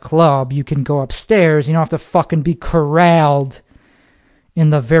established at that club, you can go upstairs. You don't have to fucking be corralled in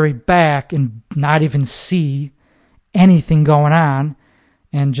the very back and not even see anything going on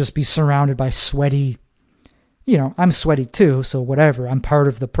and just be surrounded by sweaty. I'm sweaty too, so whatever. I'm part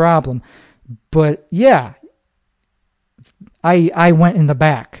of the problem. But yeah, I went in the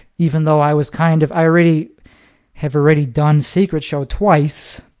back, even though I was I have already done Secret Show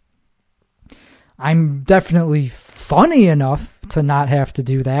twice. I'm definitely funny enough to not have to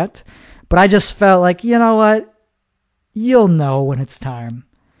do that, but I just felt like, you know what? You'll know when it's time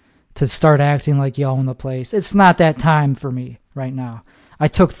to start acting like you own the place. It's not that time for me right now. I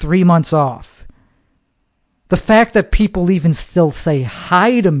took 3 months off. The fact that people even still say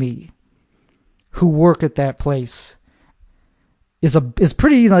hi to me who work at that place is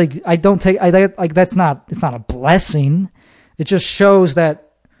pretty, like, it's not a blessing. It just shows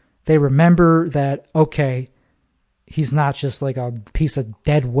that they remember that, okay, he's not just like a piece of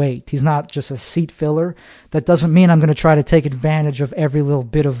dead weight. He's not just a seat filler. That doesn't mean I'm going to try to take advantage of every little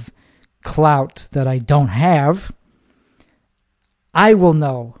bit of clout that I don't have. I will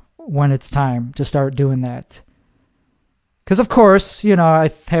know when it's time to start doing that. Because, of course, you know,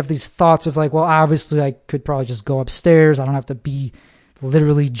 I have these thoughts of like, well, obviously I could probably just go upstairs. I don't have to be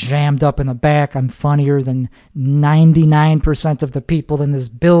literally jammed up in the back. I'm funnier than 99% of the people in this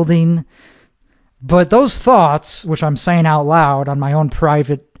building. But those thoughts, which I'm saying out loud on my own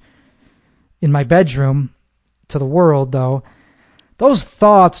private, in my bedroom, to the world, though, those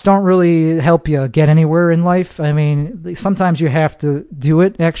thoughts don't really help you get anywhere in life. I mean, sometimes you have to do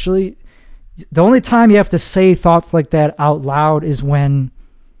it, actually. The only time you have to say thoughts like that out loud is when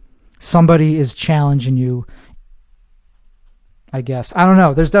somebody is challenging you, I guess. I don't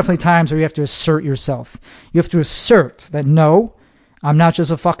know. There's definitely times where you have to assert yourself. You have to assert that, no, I'm not just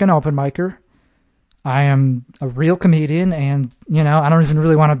a fucking open micer. I am a real comedian, and, you know, I don't even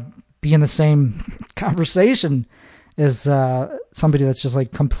really want to be in the same conversation as somebody that's just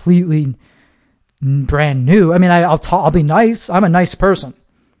like completely brand new. I mean, I'll be nice. I'm a nice person.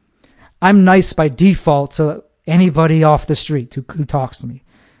 I'm nice by default to anybody off the street who talks to me.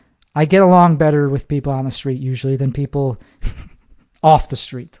 I get along better with people on the street usually than people off the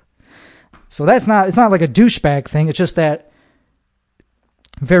street. So it's not like a douchebag thing. It's just that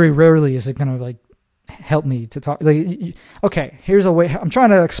very rarely is it going to like help me to talk. Like, okay, here's a way. I'm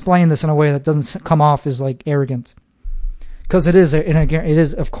trying to explain this in a way that doesn't come off as like arrogant, because it is,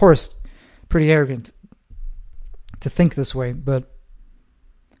 of course, pretty arrogant to think this way, but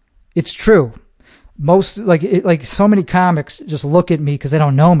it's true. Most like so many comics just look at me because they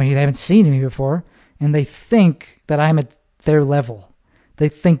don't know me, they haven't seen me before, and they think that I'm at their level. They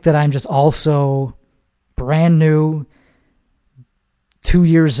think that I'm just also brand new, 2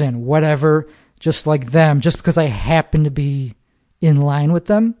 years in, whatever, just like them, just because I happen to be in line with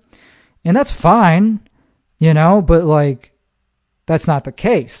them. And that's fine, you know, but like, that's not the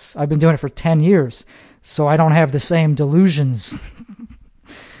case. I've been doing it for 10 years, so I don't have the same delusions.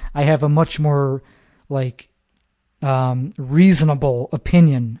 I have a much more like reasonable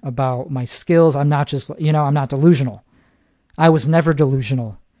opinion about my skills. I'm not just, you know, I'm not delusional. I was never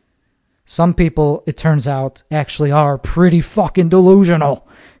delusional. Some people, it turns out, actually are pretty fucking delusional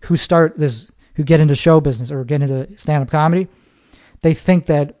who get into show business or get into stand-up comedy. They think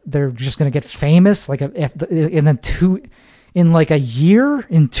that they're just going to get famous in 2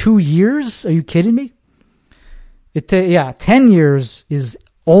 years. Are you kidding me? 10 years is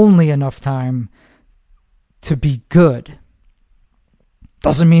only enough time to be good.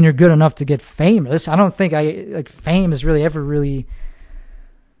 Doesn't mean you're good enough to get famous. I don't think fame is really ever really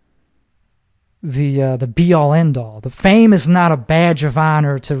the be all end all. The fame is not a badge of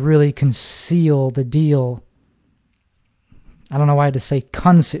honor to really conceal the deal. I don't know why I had to say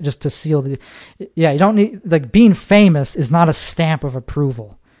conceal, just to seal the. Yeah, you don't need, like, being famous is not a stamp of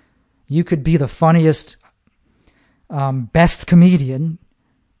approval. You could be the funniest, best comedian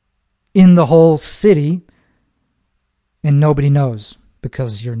in the whole city, and nobody knows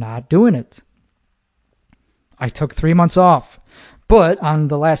because you're not doing it. I took 3 months off, but on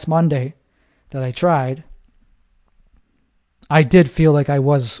the last Monday that I tried, I did feel like I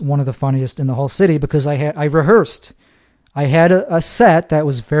was one of the funniest in the whole city because I rehearsed. I had a set that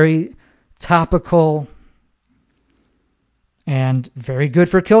was very topical and very good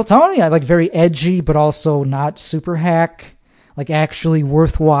for Kill Tony. I like very edgy, but also not super hack, like actually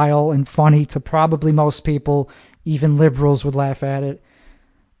worthwhile and funny to probably most people. Even liberals would laugh at it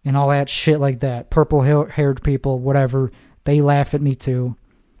and all that shit like that. Purple-haired people, whatever, they laugh at me too.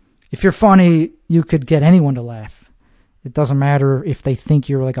 If you're funny, you could get anyone to laugh. It doesn't matter if they think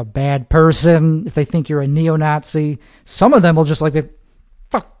you're like a bad person, if they think you're a neo-Nazi. Some of them will just like,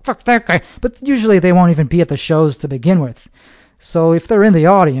 fuck that guy. But usually they won't even be at the shows to begin with. So if they're in the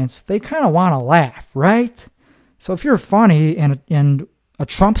audience, they kind of want to laugh, right? So if you're funny and a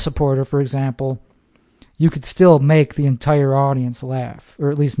Trump supporter, for example, you could still make the entire audience laugh,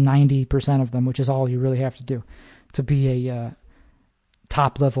 or at least 90% of them, which is all you really have to do. to be a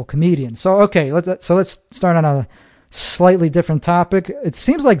top-level comedian. So, okay, let's start on a slightly different topic. It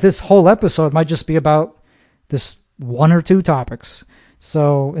seems like this whole episode might just be about this one or two topics.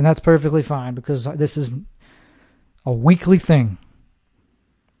 So, and that's perfectly fine because this is a weekly thing.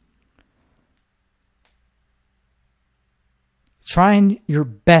 Trying your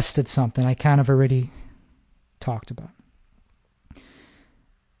best at something, I kind of already talked about.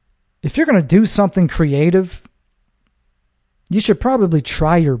 If you're going to do something creative, you should probably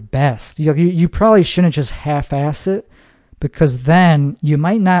try your best. You probably shouldn't just half-ass it, because then you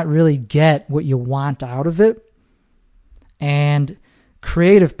might not really get what you want out of it. And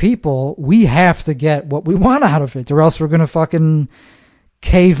creative people, we have to get what we want out of it, or else we're going to fucking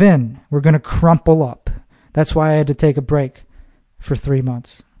cave in. We're going to crumple up. That's why I had to take a break for 3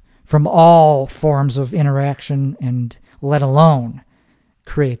 months from all forms of interaction, and let alone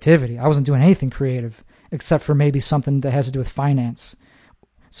creativity. I wasn't doing anything creative except for maybe something that has to do with finance.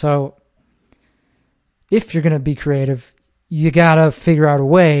 So if you're going to be creative, you got to figure out a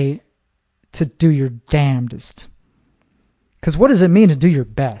way to do your damnedest. Because what does it mean to do your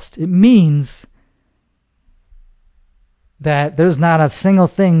best? It means that there's not a single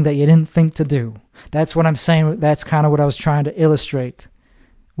thing that you didn't think to do. That's what I'm saying. That's kind of what I was trying to illustrate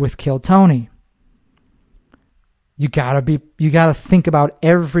with Kill Tony. You gotta think about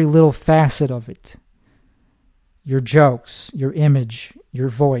every little facet of it. Your jokes, your image, your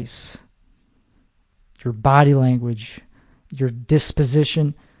voice, your body language, your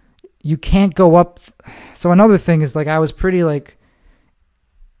disposition. You can't go up. So another thing is, like, I was pretty, like,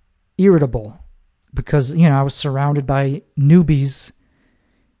 irritable because, I was surrounded by newbies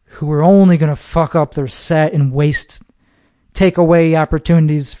who were only going to fuck up their set and take away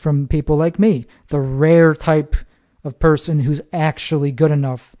opportunities from people like me, the rare type of person who's actually good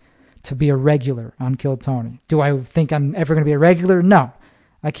enough to be a regular on Kill Tony. Do I think I'm ever going to be a regular? No.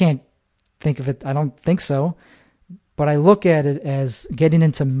 I can't think of it. I don't think so. But I look at it as getting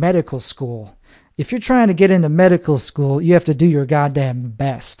into medical school. If you're trying to get into medical school, you have to do your goddamn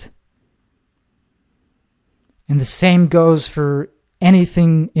best. And the same goes for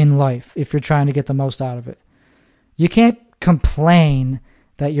anything in life if you're trying to get the most out of it. You can't complain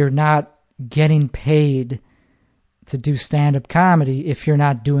that you're not getting paid to do stand-up comedy if you're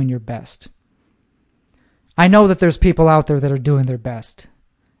not doing your best. I know that there's people out there that are doing their best.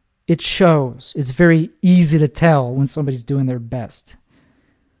 It shows. It's very easy to tell when somebody's doing their best.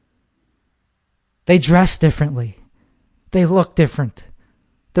 They dress differently. They look different.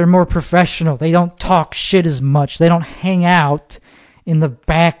 They're more professional. They don't talk shit as much. They don't hang out in the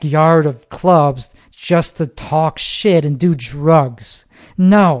backyard of clubs just to talk shit and do drugs.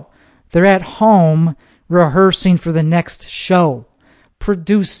 No, they're at home rehearsing for the next show,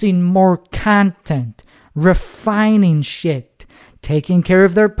 producing more content, refining shit, taking care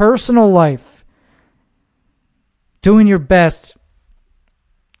of their personal life. Doing your best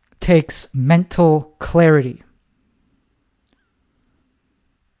takes mental clarity.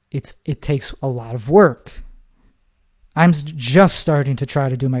 It takes a lot of work. I'm just starting to try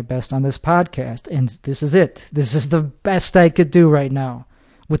to do my best on this podcast, and this is it. This is the best I could do right now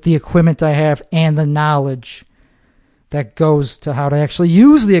with the equipment I have and the knowledge that goes to how to actually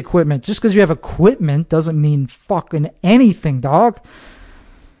use the equipment. Just because you have equipment doesn't mean fucking anything, dog.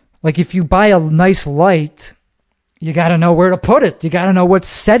 Like, if you buy a nice light, you got to know where to put it. You got to know what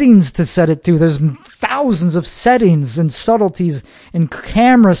settings to set it to. There's thousands of settings and subtleties and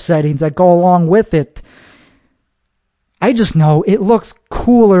camera settings that go along with it. I just know it looks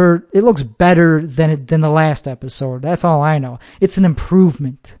cooler. It looks better than the last episode. That's all I know. It's an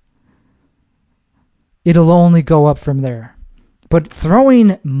improvement. It'll only go up from there. But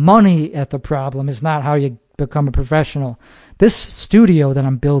throwing money at the problem is not how you become a professional. This studio that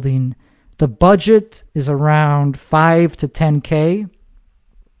I'm building, the budget is around $5 to $10K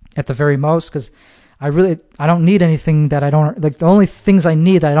at the very most, because I don't need anything that I don't, like, the only things I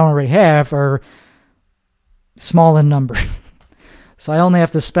need that I don't already have are small in number. So I only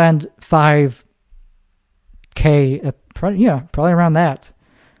have to spend $5K probably around that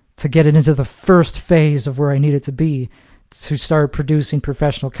to get it into the first phase of where I need it to be to start producing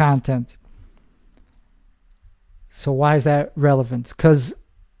professional content. So why is that relevant? Because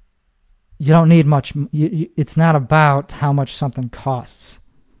you don't need much. It's not about how much something costs.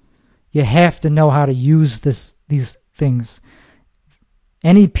 You have to know how to use these things.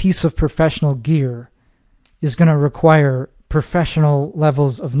 Any piece of professional gear is going to require professional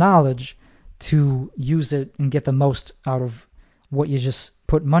levels of knowledge to use it and get the most out of what you just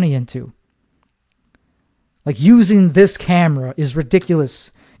put money into. Like, using this camera is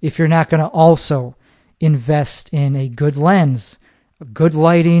ridiculous if you're not going to also invest in a good lens, good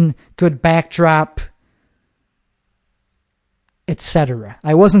lighting, good backdrop, etc.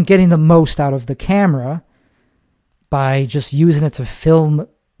 I wasn't getting the most out of the camera by just using it to film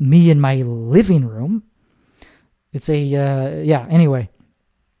me in my living room. It's anyway.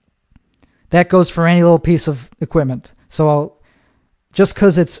 That goes for any little piece of equipment. So just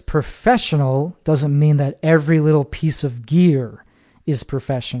because it's professional doesn't mean that every little piece of gear is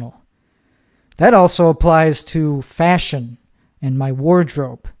professional. That also applies to fashion and my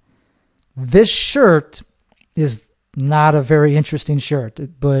wardrobe. This shirt is not a very interesting shirt,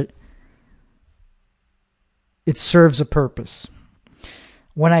 but it serves a purpose.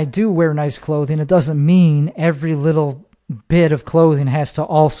 When I do wear nice clothing, it doesn't mean every little bit of clothing has to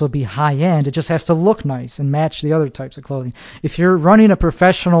also be high-end. It just has to look nice and match the other types of clothing. If you're running a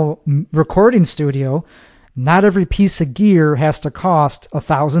professional recording studio, not every piece of gear has to cost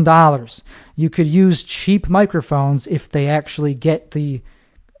 $1,000. You could use cheap microphones if they actually get the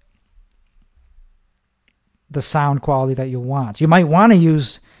sound quality that you want. You might want to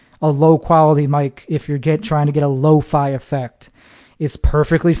use a low-quality mic if you're trying to get a lo-fi effect. It's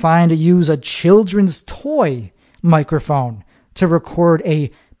perfectly fine to use a children's toy microphone to record a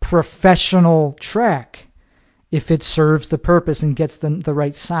professional track if it serves the purpose and gets the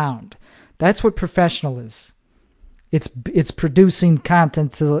right sound. That's what professional is. It's producing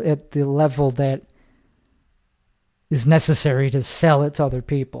content at the level that is necessary to sell it to other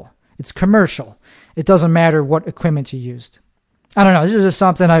people. It's commercial. It doesn't matter what equipment you used. I don't know. This is just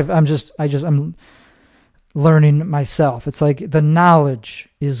something I'm learning myself. It's like the knowledge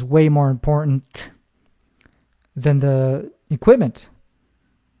is way more important than the equipment.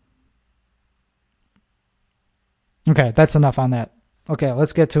 Okay, that's enough on that. Okay,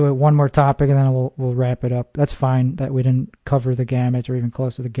 let's get to it. One more topic, and then we'll wrap it up. That's fine that we didn't cover the gamut or even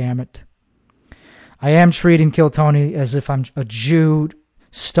close to the gamut. I am treating Kill Tony as if I'm a Jew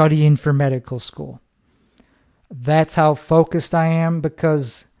studying for medical school. That's how focused I am,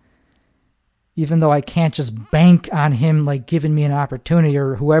 because even though I can't just bank on him like giving me an opportunity,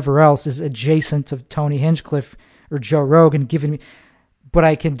 or whoever else is adjacent to Tony Hinchcliffe or Joe Rogan giving me, but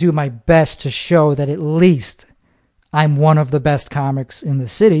I can do my best to show that at least I'm one of the best comics in the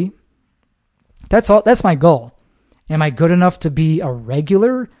city. That's all. That's my goal. Am I good enough to be a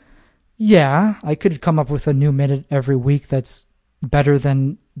regular? Yeah, I could come up with a new minute every week that's better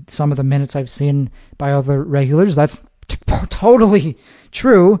than some of the minutes I've seen by other regulars. That's totally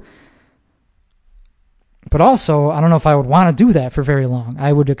true. But also, I don't know if I would want to do that for very long.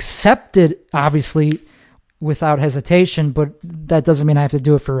 I would accept it, obviously, without hesitation, but that doesn't mean I have to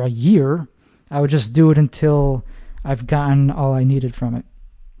do it for a year. I would just do it until I've gotten all I needed from it.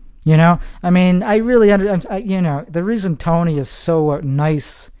 You know? I mean, I really, the reason Tony is so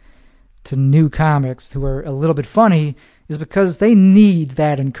nice to new comics who are a little bit funny is because they need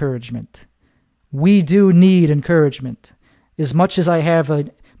that encouragement. We do need encouragement. As much as I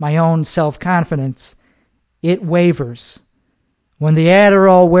have my own self-confidence, it wavers. When the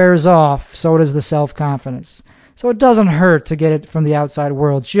Adderall wears off, so does the self-confidence. So it doesn't hurt to get it from the outside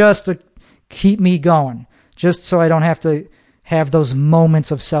world, just to keep me going, just so I don't have to have those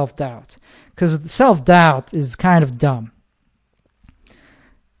moments of self-doubt. Because self-doubt is kind of dumb.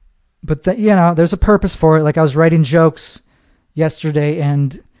 But, there's a purpose for it. Like, I was writing jokes yesterday,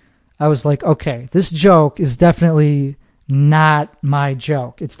 and I was like, okay, this joke is definitely not my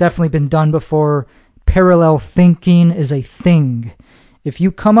joke. It's definitely been done before. Parallel thinking is a thing. If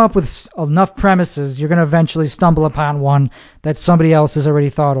you come up with enough premises, you're going to eventually stumble upon one that somebody else has already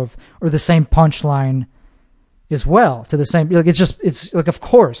thought of, or the same punchline as well, to the same, like, it's like, of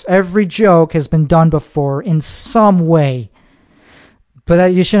course, every joke has been done before in some way.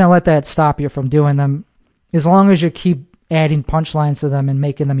 But you shouldn't let that stop you from doing them. As long as you keep adding punchlines to them and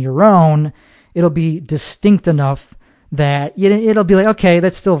making them your own, it'll be distinct enough that it'll be like, okay,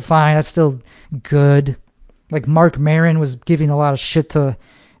 that's still fine. That's still good. Like Mark Maron was giving a lot of shit to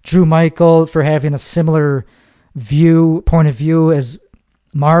Drew Michael for having a similar point of view as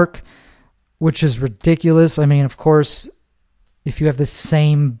Mark, which is ridiculous. I mean, of course, if you have the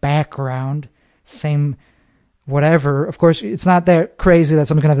same background, same whatever, of course, it's not that crazy that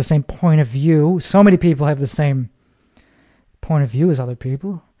someone's going to have the same point of view. So many people have the same point of view as other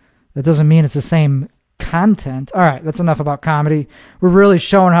people. That doesn't mean it's the same content. All right, that's enough about comedy. We're really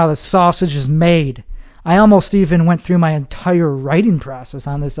showing how the sausage is made. I almost even went through my entire writing process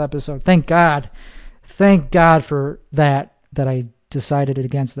on this episode. Thank God. Thank God for that I decided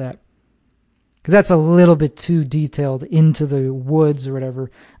against that. Because that's a little bit too detailed into the woods or whatever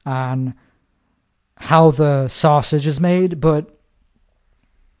on how the sausage is made, but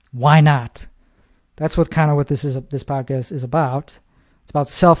why not? That's what this podcast is about. It's about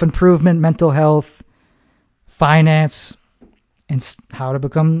self-improvement, mental health, finance, and how to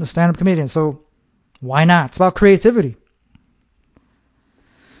become a stand-up comedian. So why not? It's about creativity.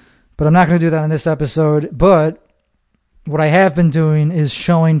 But I'm not going to do that in this episode. But what I have been doing is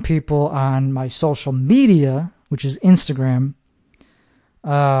showing people on my social media, which is Instagram,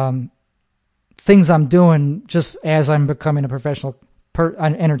 things I'm doing just as I'm becoming a professional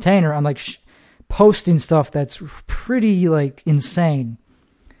entertainer. I'm like posting stuff that's pretty like insane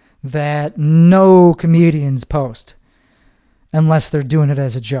that no comedians post unless they're doing it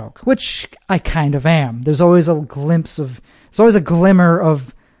as a joke, which I kind of am. There's always a glimmer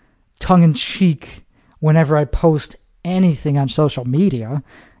of tongue-in-cheek whenever I post anything on social media.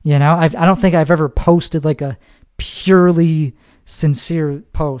 You know, I don't think I've ever posted like a purely sincere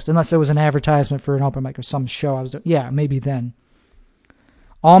post, unless it was an advertisement for an open mic or some show I was doing. Yeah, maybe then.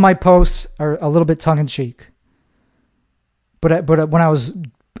 All my posts are a little bit tongue-in-cheek. But when I was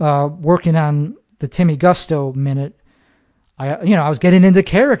working on the Timmy Gusto minute, I was getting into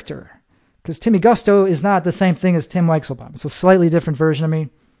character, because Timmy Gusto is not the same thing as Tim Weichselbaum. It's a slightly different version of me.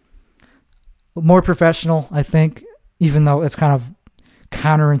 More professional, I think, even though it's kind of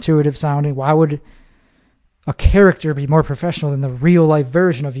counterintuitive sounding. Why would a character be more professional than the real life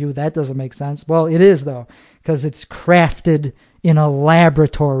version of you? That doesn't make sense. Well, it is, though, because it's crafted in a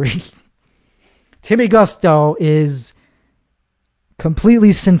laboratory. Timmy Gusto is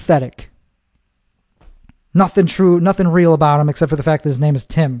completely synthetic. Nothing true, nothing real about him except for the fact that his name is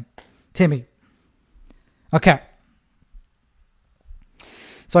Timmy. Okay.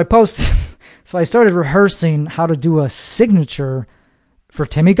 So I started rehearsing how to do a signature for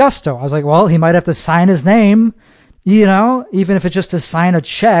Timmy Gusto. I was like, well, he might have to sign his name, even if it's just to sign a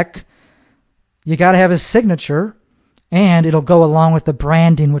check. You got to have his signature, and it'll go along with the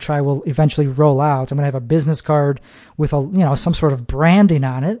branding, which I will eventually roll out. I'm going to have a business card with some sort of branding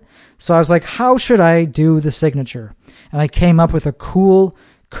on it. So I was like, how should I do the signature? And I came up with a cool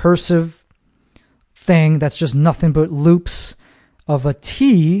cursive thing that's just nothing but loops of a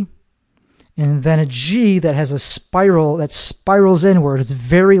T and then a G that has a spiral that spirals inward. It's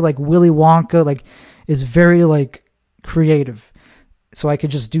very like Willy Wonka, like it's very like creative. So I could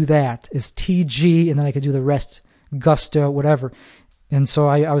just do that. It's TG, and then I could do the rest, Gusto, whatever. And so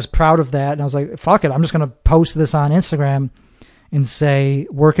I was proud of that, and I was like, fuck it, I'm just going to post this on Instagram and say,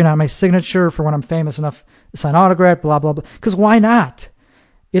 working on my signature for when I'm famous enough to sign autograph, blah, blah, blah. Because why not?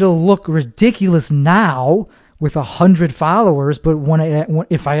 It'll look ridiculous now with 100 followers, but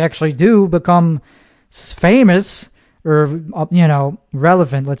if I actually do become famous or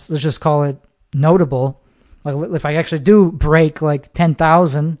relevant, let's just call it notable. Like if I actually do break like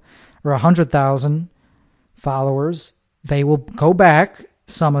 10,000 or 100,000 followers, they will go back.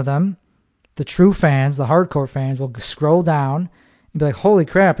 Some of them, the true fans, the hardcore fans, will scroll down and be like, "Holy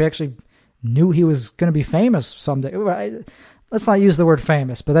crap! He actually knew he was going to be famous someday." Let's not use the word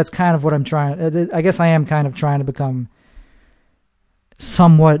famous, but that's kind of what I'm trying. I guess I am kind of trying to become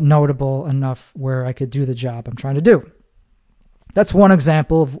somewhat notable enough where I could do the job I'm trying to do. That's one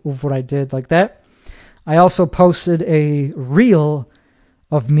example of what I did like that. I also posted a reel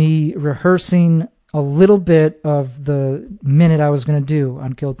of me rehearsing a little bit of the minute I was going to do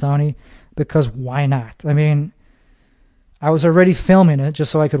on Kill Tony, because why not? I mean, I was already filming it just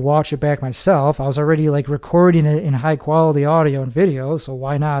so I could watch it back myself. I was already like recording it in high quality audio and video, so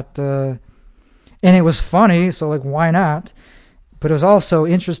why not? And it was funny, so like why not? But it was also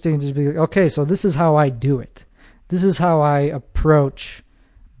interesting to be like, okay, so this is how I do it. This is how I approach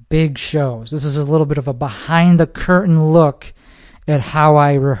big shows. This is a little bit of a behind the curtain look at how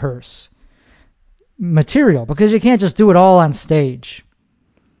I rehearse material, because you can't just do it all on stage.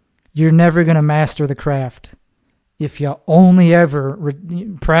 You're never going to master the craft if you only ever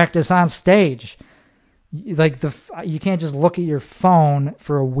practice on stage. Like you can't just look at your phone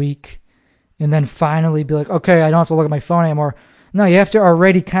for a week and then finally be like, okay, I don't have to look at my phone anymore. No, you have to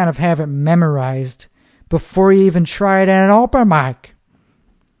already kind of have it memorized before you even try it at an open mic.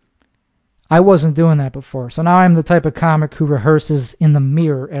 I wasn't doing that before. So now I'm the type of comic who rehearses in the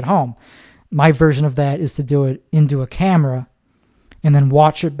mirror at home. My version of that is to do it into a camera and then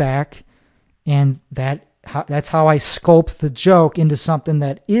watch it back, and that's how I sculpt the joke into something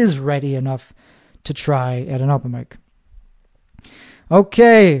that is ready enough to try at an open mic.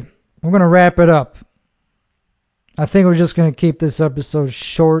 Okay, we're going to wrap it up. I think we're just going to keep this episode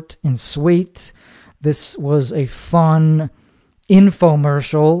short and sweet. This was a fun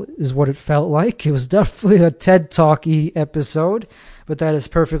infomercial, is what it felt like. It was definitely a TED Talky episode, but that is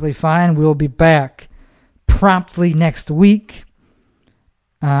perfectly fine. We'll be back promptly next week.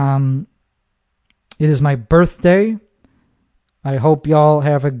 It is my birthday. I hope y'all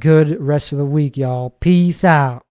have a good rest of the week, y'all. Peace out.